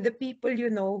ba, with the people you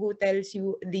know who tells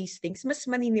you these things, mas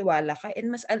maniniwala ka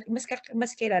and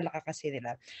mas kilala ka kasi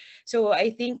nila. So I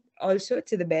think also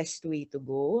it's the best way to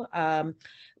go.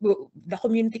 The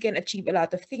community can achieve a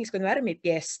lot of things. Kunwari may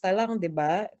piyesta lang, 'di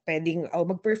ba? Pwedeng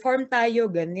mag-perform tayo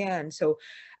ganyan. So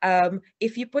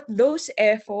if you put those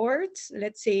efforts,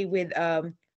 let's say with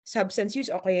substance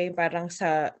use o kaya yung parang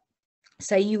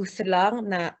sa youth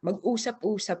lang na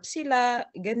mag-usap-usap sila,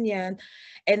 ganyan.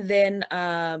 And then,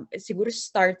 siguro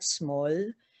start small.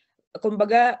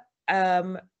 Kumbaga,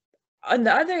 on the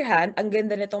other hand, ang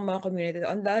ganda nitong mga community,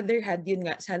 on the other hand, yun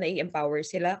nga, sana i-empower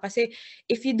sila. Kasi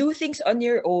if you do things on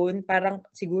your own, parang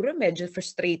siguro medyo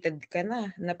frustrated ka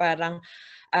na parang,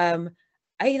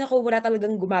 ay naku, wala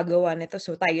talagang gumagawa nito,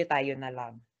 so tayo-tayo na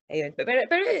lang. Ayun. Pero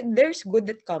there's good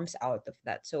that comes out of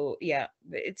that. So yeah,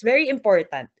 it's very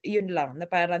important. Yun lang, na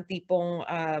parang tipong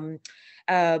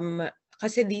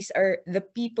kasi these are the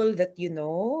people that you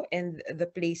know and the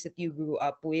place that you grew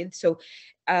up with. So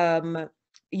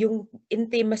yung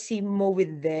intimacy mo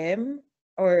with them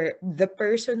or the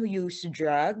person who used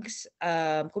drugs,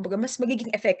 kumbaga mas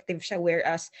magiging effective siya,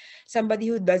 whereas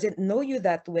somebody who doesn't know you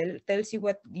that well tells you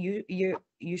what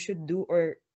you should do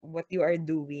or what you are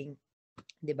doing.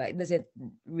 Diba? It doesn't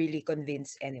really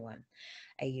convince anyone.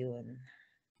 Ayun.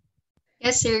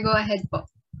 Yes, sir. Go ahead po.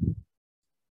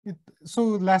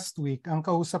 So last week, ang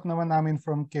kausap naman namin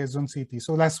from Quezon City.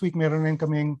 So last week meron rin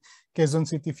kaming Quezon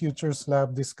City Futures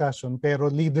Lab discussion pero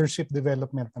leadership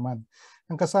development naman.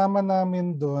 Ang kasama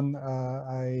namin doon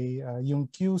ay yung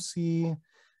QC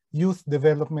Youth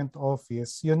Development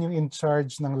Office. Yun yung in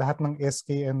charge ng lahat ng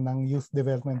SKN ng Youth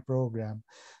Development Program.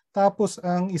 Tapos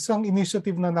ang isang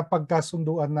initiative na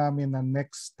napagkasunduan namin na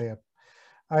next step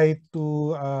ay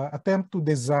to attempt to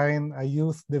design a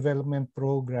youth development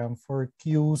program for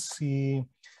QC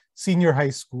senior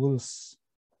high schools,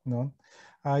 no?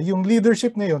 Yung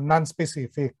leadership na yun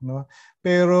non-specific, no?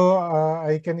 Pero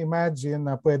I can imagine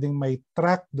na pwedeng may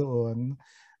track doon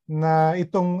na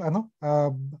itong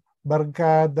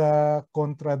barkada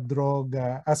kontra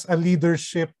droga as a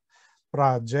leadership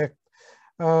project.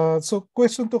 So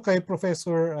question to kay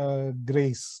Professor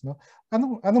Grace, no?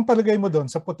 Anong palagay mo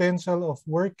doon sa potential of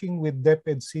working with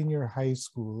DepEd senior high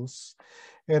schools?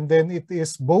 And then it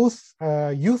is both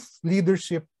a youth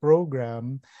leadership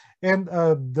program and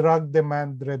a drug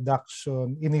demand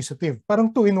reduction initiative.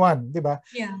 Parang 2-in-1, di ba?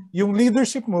 Yeah. Yung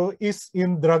leadership mo is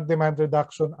in drug demand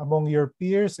reduction among your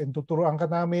peers and tuturuan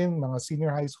ka namin mga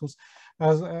senior high schools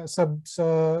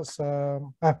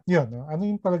yun, no? Ano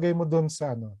yung palagay mo doon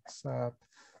sa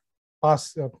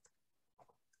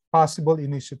possible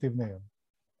initiative na yun?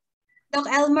 Doc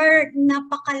Elmer,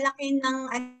 napakalaki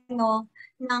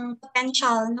ng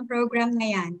potential ng program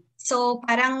na yan. So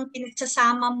parang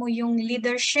pinagsasama mo yung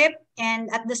leadership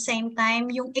and at the same time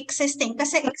yung existing,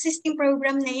 kasi existing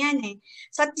program na yan eh.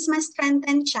 So at least mas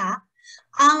strengthen siya.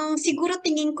 Ang siguro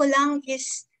tingin ko lang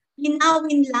is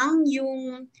linawin lang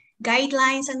yung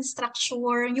guidelines and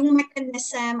structure, yung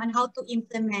mechanism and how to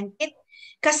implement it.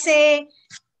 Kasi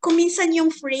kung minsan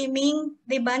yung framing,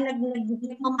 di ba,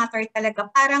 nagmamatter talaga.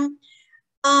 Parang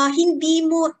hindi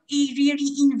mo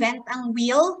i-reinvent ang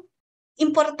wheel.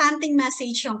 Importanteng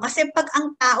message yun. Kasi pag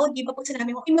ang tao, di ba, pag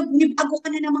sinabi mo, may bago ka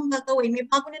na namang gagawin, may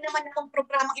bago na naman akong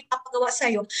programang ipapagawa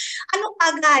sa'yo. Ano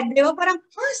agad? Di ba? Parang,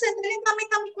 sandali,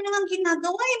 tami-tami ko na nga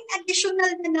ginagawa.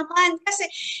 Additional na naman. Kasi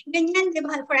ganyan, di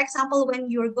ba? For example, when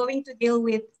you're going to deal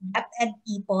with DepEd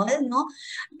people, no?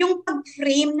 Yung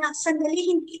pag-frame na, sandali,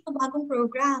 hindi ito bagong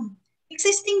program.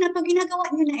 Existing na to, ginagawa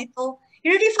nyo na ito.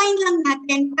 I-refine lang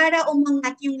natin para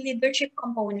umangat yung leadership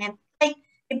component. Like,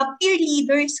 diba, peer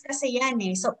leaders kasi yan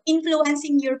eh. So,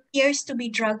 influencing your peers to be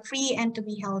drug-free and to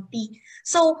be healthy.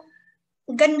 So,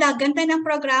 ganda ng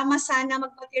programa. Sana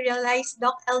mag-materialize,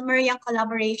 Doc Elmer, yung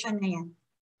collaboration na yan.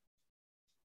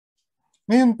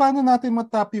 Ngayon, paano natin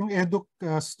matap yung EDUC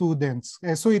students?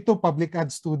 So, ito, public ad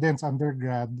students,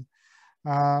 undergrad.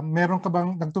 Meron ka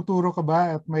bang, nagtuturo ka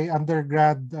ba at may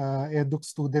undergrad EDUC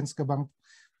students ka bang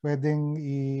pwedeng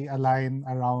i-align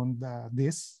around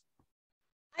this?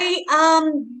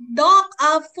 Doc,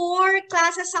 4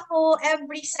 classes ako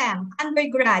every sem,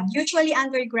 undergrad, usually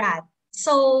undergrad.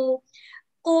 So,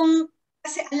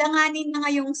 kasi alanganin na nga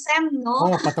yung sem,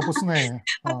 no? Patapos na eh.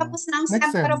 Patapos na ang sem,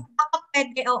 pero baka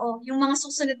pwede, yung mga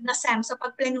susunod na sem, so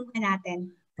pagplanuhan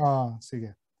natin.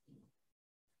 Sige.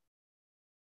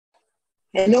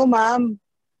 Hello, ma'am.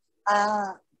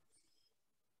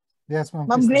 Yes,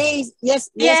 Ma'am Grace. Yes.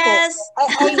 Yes.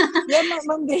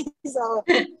 Ma'am Grace.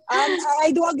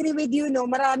 I do agree with you, no.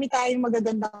 Marami tayong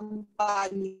magagandang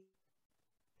pali.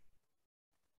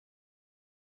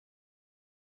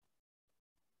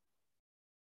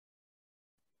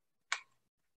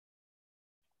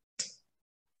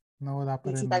 Nawala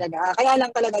pa rin. Talaga. Kaya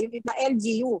lang talaga yung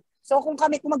LGU. So kung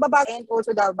magbabago and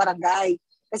also the barangay.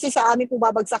 Kasi sa amin po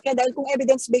babagsak yan dahil kung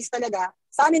evidence-based talaga,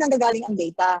 sa amin ang gagaling ang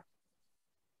data.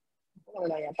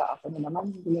 Wala yata ako na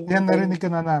naman. Yan, narinig ka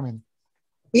na namin.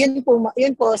 Yun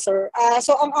po, sir.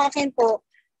 So ang akin po,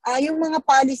 yung mga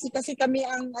policy kasi kami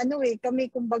ang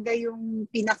kami kumbaga yung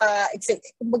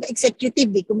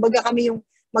executive kumbaga kami yung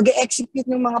mag-execute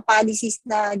ng mga policies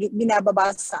na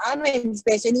binababa sa amin,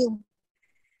 especially yung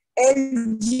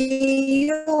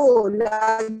LGU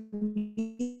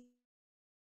lagi.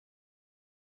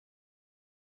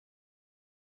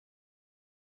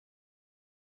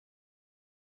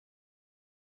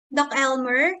 Doc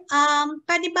Elmer,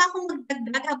 pwede ba akong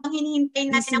magdagdag habang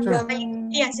hinihintay natin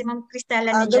si Ma'am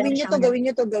Cristela na gawin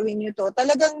nyo to.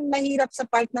 Talagang mahirap sa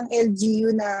part ng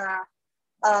LGU na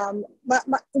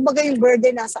kumbaga yung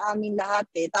burden nasa amin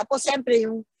lahat eh. Tapos siyempre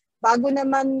yung bago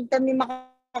naman kami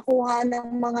makakuha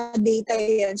ng mga data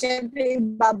yan, siyempre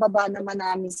bababa naman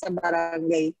namin sa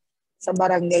barangay. Sa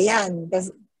barangay yan.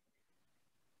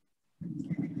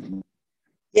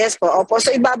 Yes po. Opo.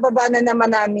 So, ibababa na naman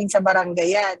namin sa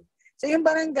barangay yan. So, yung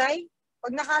barangay,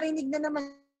 pag nakarinig na naman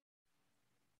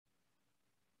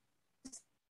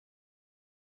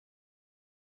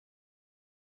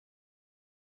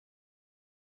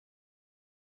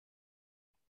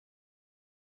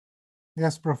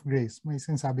Yes, Prof. Grace, may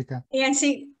sinasabi ka. Ayan,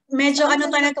 medyo Sa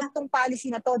ano talaga. itong policy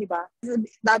na to, di ba?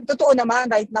 Totoo naman,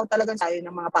 right now talagang tayo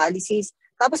ng mga policies.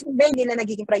 Tapos hindi nila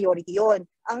nagiging priority yon.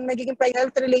 Ang nagiging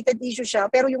health-related issue siya,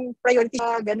 pero yung priority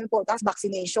siya, ganun po, tapos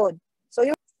vaccination. So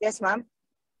yung, yes ma'am?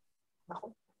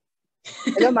 Ako.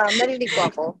 Hello ma'am, narinig po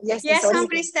ako? Yes, sorry. Ma'am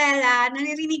Cristela,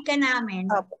 naririnig ka namin.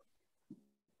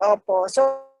 Opo.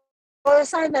 So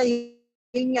sana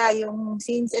yun nga yung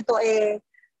since ito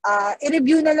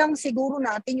i-review na lang siguro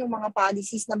natin yung mga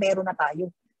policies na meron na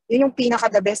tayo. Yun yung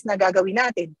pinaka-the best na gagawin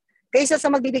natin. Kaysa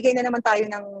sa magbibigay na naman tayo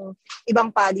ng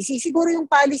ibang policy, siguro yung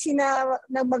policy na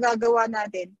magagawa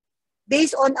natin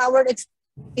based on our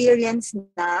experience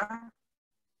na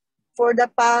for the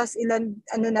past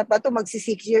magsi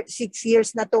 6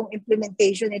 years na tong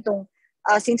implementation itong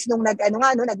since nung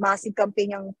nag-massive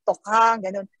campaign ang Tokhang,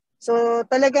 ganun. So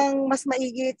talagang mas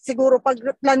maigi siguro pag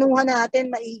planuhan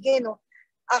natin maigi, no.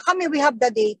 Kami, we have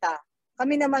the data.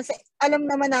 Kami naman alam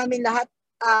naman namin lahat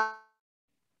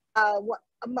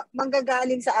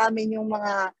manggagaling sa amin yung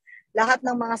mga lahat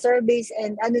ng mga surveys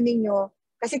and ninyo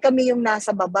kasi kami yung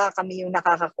nasa baba, kami yung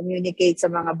nakaka-communicate sa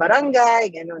mga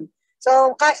barangay, ganun.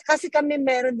 So kasi kami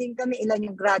meron din kami ilan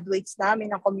yung graduates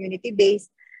namin ng community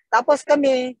based. Tapos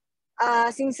kami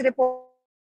since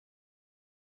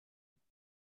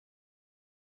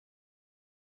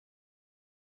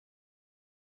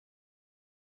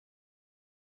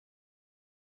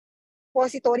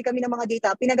repository kami ng mga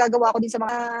data, pinagagawa ko din sa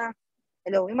mga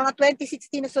yung mga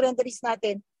 2016 na surrenderies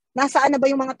natin. Nasaan na ba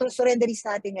yung mga surrenderies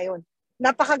natin ngayon?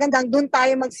 Napakagandang doon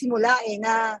tayo magsimula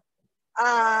na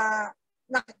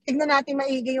tignan natin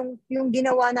maigi yung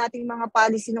ginawa nating mga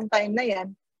policy nung time na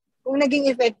yan, kung naging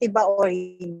effective ba o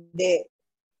hindi.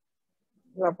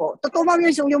 Diba po? Totoo ma'am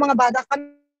yung mga bata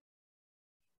kami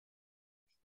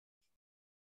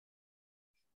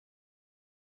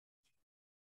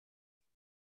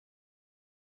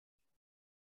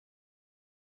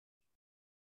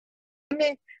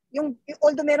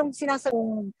although merong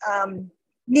sinasabong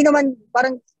hindi naman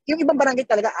parang yung ibang barangay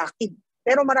talaga active.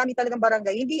 Pero marami talagang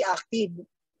barangay hindi active.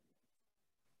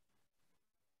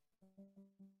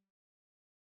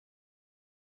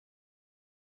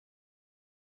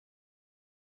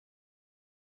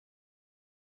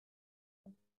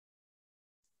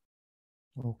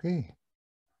 Okay.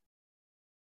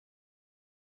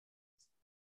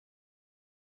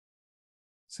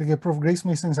 Sige, Prof. Grace,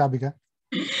 may sinasabi ka?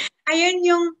 Ayun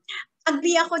yung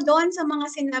agree ako doon sa mga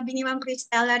sinabi ni Ma'am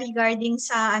Cristela regarding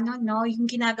sa yung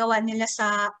ginagawa nila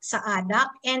sa ADAC,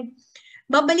 and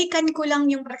babalikan ko lang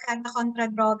yung Barkada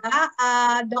kontra Droga,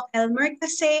 Doc Elmer,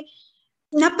 kasi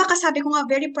napakasabi ko nga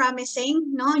very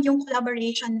promising, no, yung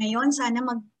collaboration na yon. Sana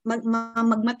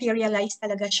mag-materialize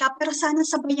talaga siya, pero sana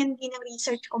sabayan din ng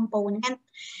research component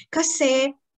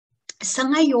kasi sa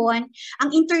ngayon, ang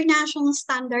international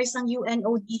standards ng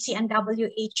UNODC and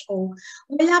WHO,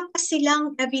 wala pa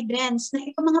silang evidence na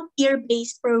itong mga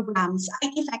peer-based programs ay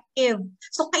effective.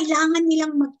 So, kailangan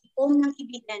nilang mag-ipon ng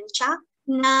ebidensya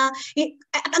na,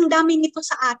 at ang dami nito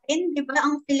sa atin, di ba?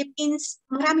 Ang Philippines,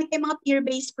 marami tayong mga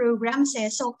peer-based programs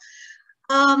So,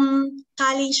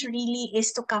 challenge really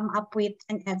is to come up with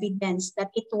an evidence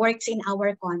that it works in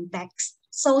our context.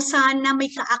 So sana may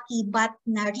kaakibat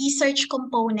na research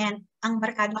component ang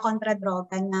Barkada kontra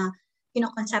Droga na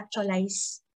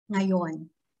conceptualize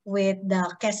ngayon with the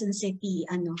Quezon City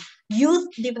youth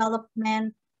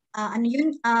development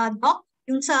Doc,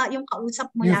 yung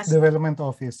kausap mo Youth Development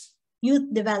Office.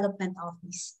 Youth Development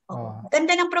Office.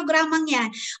 Ganda ng programang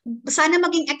yan. Sana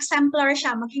maging exemplar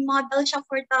siya, maging model siya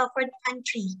for the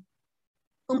country.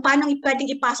 Kung paano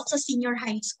pwedeng ipasok sa senior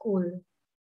high school.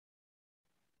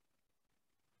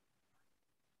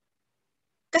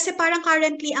 Kasi parang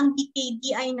currently ang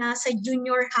BKD ay nasa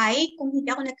junior high, kung hindi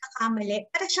ako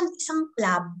nagkakamali. Para siyang isang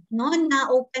club, no,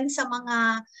 na open sa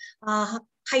mga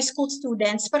high school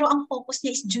students, pero ang focus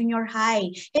niya is junior high.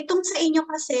 Itong sa inyo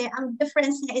kasi, ang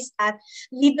difference niya is that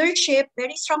leadership,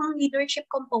 very strong leadership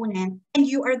component, and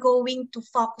you are going to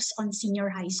focus on senior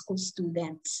high school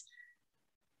students.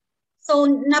 So,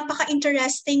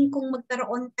 napaka-interesting kung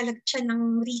magkaroon talaga siya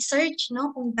ng research,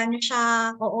 no? Kung gaano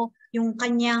siya, yung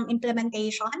kanyang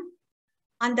implementation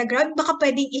on the ground. Baka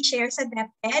pwedeng i-share sa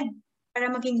DepEd para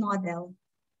maging model.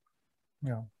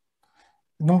 Yeah.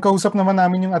 Nung kausap naman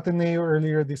namin yung Ateneo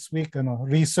earlier this week,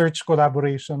 research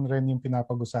collaboration rin yung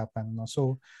pinapag-usapan. No?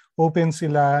 So, open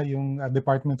sila yung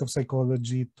Department of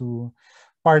Psychology to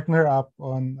partner up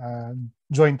on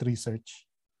joint research.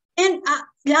 And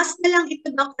last na lang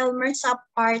ito, Doc Elmer, sa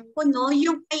part ko, no,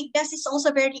 yung I guess is also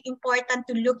very important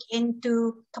to look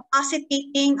into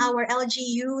capacitating our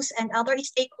LGUs and other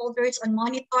stakeholders on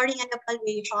monitoring and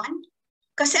evaluation.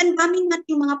 Kasi ang dami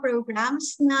nating mga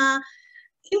programs na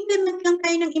implement lang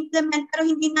tayo ng implement pero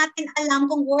hindi natin alam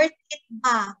kung worth it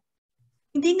ba.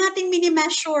 Hindi natin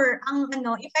mini-measure ang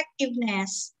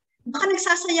effectiveness. Baka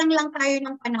nagsasayang lang tayo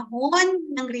ng panahon,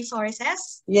 ng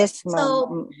resources. Yes, ma'am. So,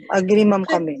 agree, ma'am,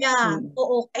 kami. yeah,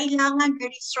 oo, kailangan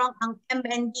very strong ang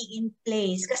MND in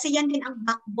place. Kasi yan din ang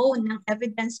backbone ng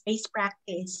evidence-based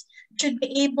practice. You should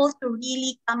be able to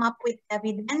really come up with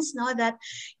evidence, no, that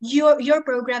your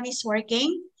program is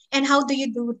working. And how do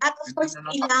you do that? Of course,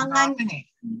 kailangan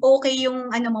okay yung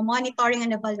monitoring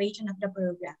and evaluation of the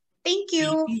program. Thank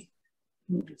you.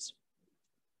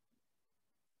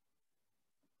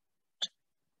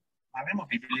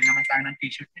 Bibili naman tayo ng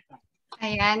t-shirt nito.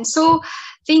 Ayan. So,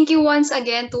 thank you once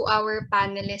again to our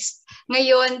panelists.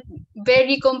 Ngayon,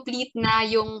 very complete na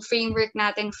yung framework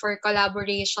natin for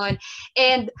collaboration.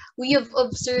 And we have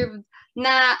observed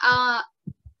na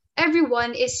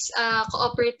everyone is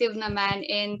cooperative naman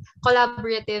and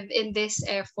collaborative in this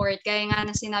effort. Kaya nga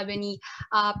na sinabi ni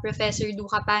Professor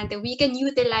Duca Pante, we can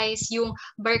utilize yung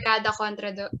Barkada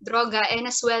kontra Droga and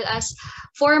as well as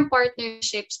form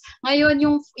partnerships. Ngayon,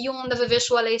 yung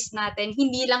na-visualize natin,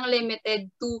 hindi lang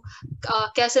limited to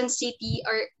Quezon City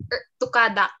or to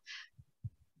CADAC.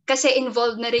 Kasi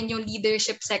involved na rin yung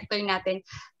leadership sector natin,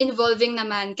 involving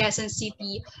naman Quezon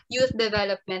City Youth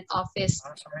Development Office.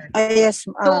 Yes,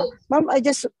 ma'am, I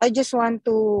just want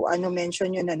to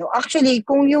mention yun Actually,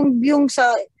 kung yung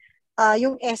sa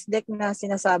yung SDEC na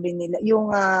sinasabi nila,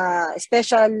 yung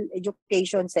Special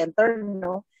Education Center,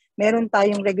 meron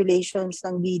tayong regulations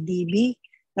ng BDB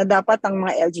na dapat ang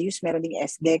mga LGUs meron ding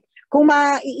SDEC. Kung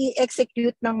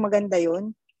ma-i-execute ng maganda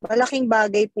yun, malaking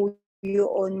bagay po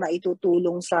yun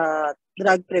maitutulong sa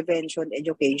drug prevention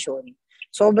education.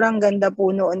 Sobrang ganda po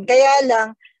noon. Kaya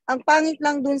lang, ang pangit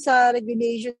lang dun sa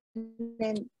regulation,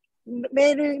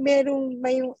 may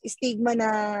stigma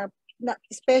na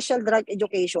special drug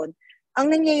education.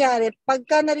 Ang nangyayari,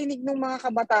 pagka narinig ng mga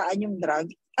kabataan yung drug,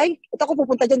 ay, ito ako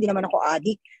pupunta dyan, di naman ako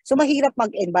addict. So, mahirap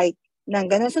mag-invite ng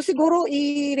gano'n. So, siguro,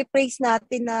 i-replace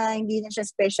natin na hindi na siya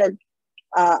special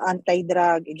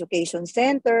anti-drug education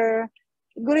center.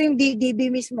 Siguro yung DDB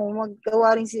mismo,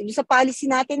 maggawa rin sa policy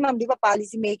natin, ma'am, di ba,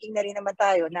 policy making na rin naman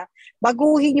tayo na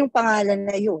baguhin yung pangalan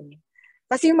na yun.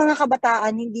 Kasi yung mga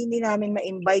kabataan, hindi namin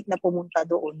ma-invite na pumunta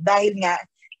doon dahil nga,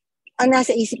 ang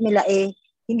nasa isip nila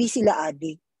hindi sila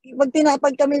addict.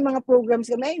 Pag kami mga programs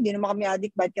kami, hindi naman kami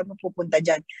addict, ba't kami pupunta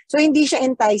dyan? So, hindi siya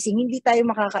enticing, hindi tayo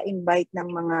makaka-invite ng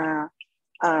mga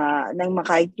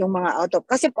kahit yung mga out of,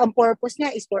 kasi ang purpose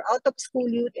niya is for out of school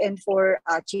youth and for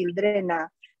children na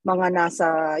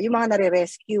yung mga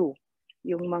nare-rescue,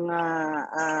 yung mga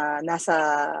nasa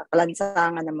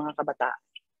kalansangan ng mga kabataan.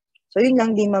 So yun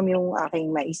lang din, ma'am, yung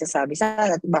aking maisasabi.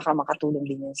 Sana baka makatulong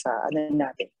din yun sa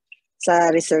natin,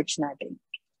 sa research natin.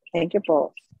 Thank you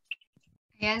po.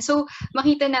 Ayan, so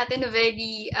makita natin a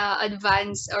very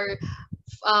advanced or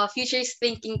futures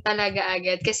thinking talaga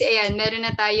agad. Kasi ayan, meron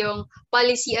na tayong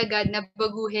policy agad na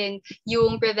baguhin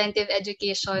yung preventive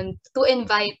education to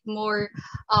invite more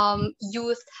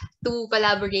youth to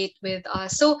collaborate with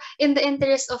us. So in the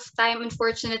interest of time,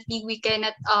 unfortunately, we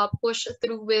cannot push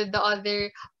through with the other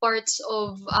parts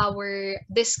of our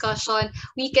discussion.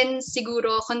 We can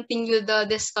siguro continue the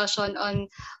discussion on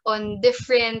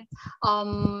different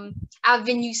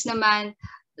avenues naman,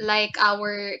 like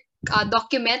our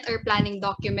document or planning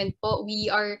document po. We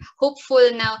are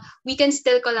hopeful now we can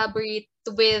still collaborate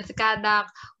with CADAC,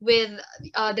 with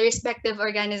the respective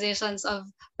organizations of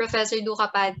Professor Duca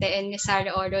Pante and Ms.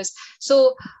 Sara Oros.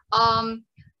 So,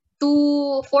 to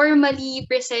formally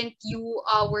present you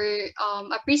our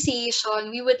appreciation,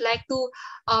 we would like to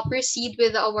proceed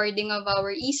with the awarding of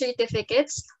our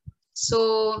e-certificates.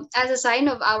 So, as a sign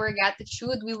of our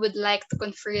gratitude, we would like to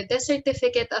confer the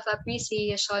certificate of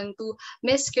appreciation to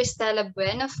Ms. Cristela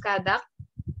Buen of CADAC,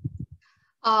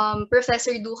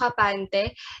 Professor Duca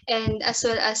Pante, and as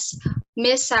well as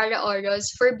Ms. Sara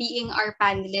Oros for being our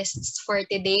panelists for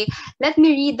today. Let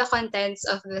me read the contents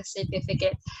of the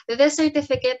certificate. This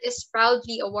certificate is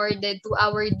proudly awarded to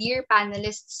our dear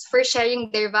panelists for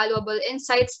sharing their valuable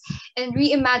insights and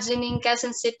reimagining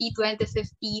Quezon City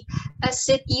 2050 a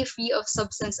city free of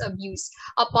substance abuse,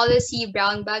 a policy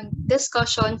brown bag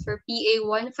discussion for PA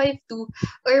 152,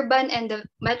 Urban and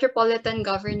Metropolitan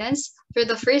Governance for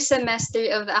the first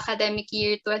semester of the academic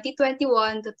year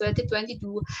 2021 to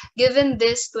 2022, given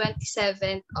this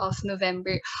 27th of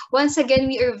November. Once again,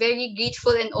 we are very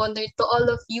grateful and honored to all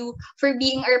of you for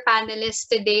being our panelists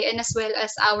today, and as well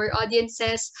as our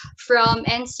audiences from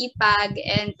NCPAG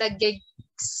and Taguig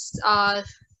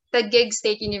Taguig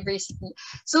State University.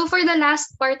 So for the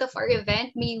last part of our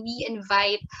event, may we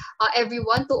invite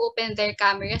everyone to open their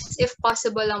cameras, if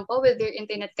possible lang po, with their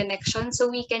internet connection, so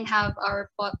we can have our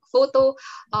photo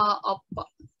up po.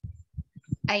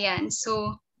 Ayan,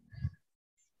 so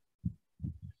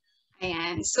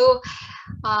in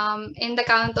the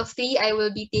count of 3, I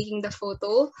will be taking the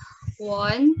photo.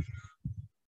 1,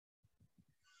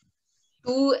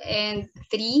 2, and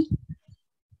 3.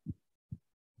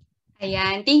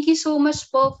 Ayan. Thank you so much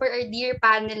po for our dear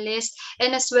panelists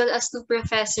and as well as to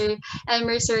Professor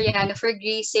Elmer Soriano for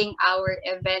gracing our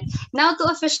event. Now to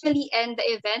officially end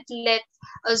the event, let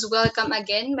us welcome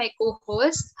again my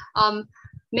co-host,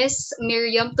 Miss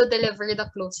Miriam, to deliver the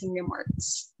closing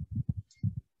remarks.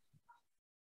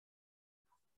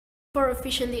 For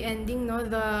officially ending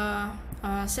the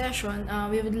session,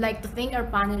 we would like to thank our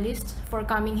panelists for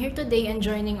coming here today and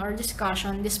joining our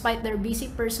discussion despite their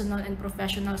busy personal and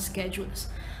professional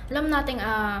schedules. Alam nating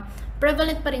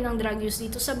prevalent pa rin ang drug use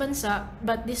dito sa bansa,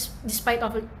 but despite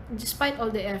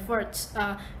all the efforts,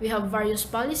 we have various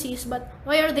policies, but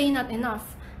why are they not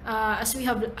enough? As we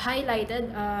have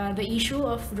highlighted, the issue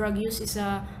of drug use is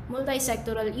a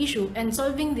multi-sectoral issue, and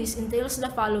solving this entails the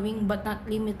following but not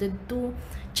limited to: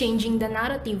 changing the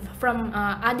narrative from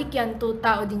addict yan to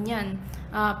tao din yan.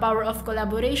 Power of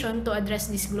collaboration to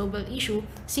address this global issue,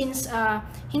 since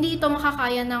hindi ito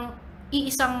makakaya ng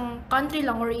iisang country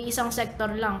lang or iisang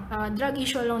sector lang. Drug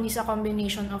issue alone is a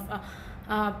combination of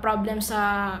problems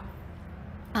sa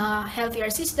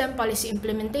healthcare system, policy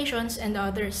implementations, and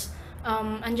others.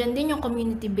 Andyan din yung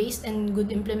community-based and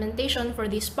good implementation for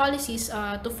these policies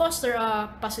to foster a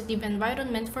positive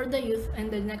environment for the youth and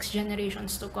the next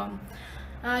generations to come.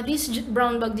 This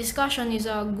brown bag discussion is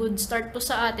a good start po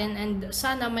sa atin, and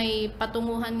sana may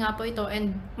patunguhan nga po ito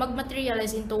and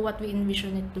mag-materialize into what we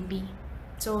envision it to be.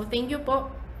 So, thank you po.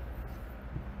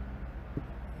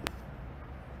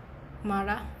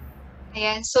 Mara?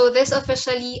 Ayan, so this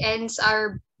officially ends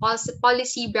our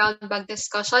policy brown bag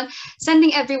discussion,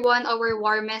 sending everyone our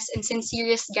warmest and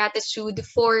sincerest gratitude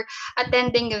for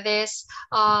attending this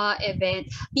event.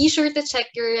 Be sure to check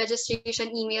your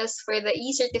registration emails for the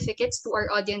e-certificates to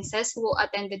our audiences who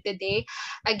attended today.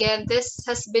 Again, this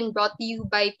has been brought to you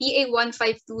by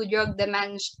PA152 Drug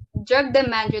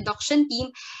Demand Reduction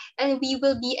Team, and we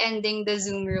will be ending the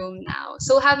Zoom room now.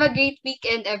 So have a great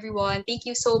weekend, everyone. Thank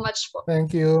you so much po.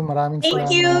 Thank you. Maraming Thank salamat.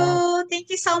 you.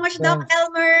 Thank you so much, Doc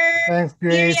Elmer. Thanks,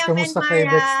 Grace. Miriam and Kamusta kay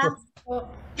Dexter? Mara.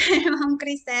 Ma'am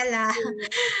Cristela.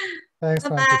 Thanks,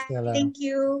 Ma'am Bye-bye. Cristela. Thank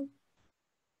you.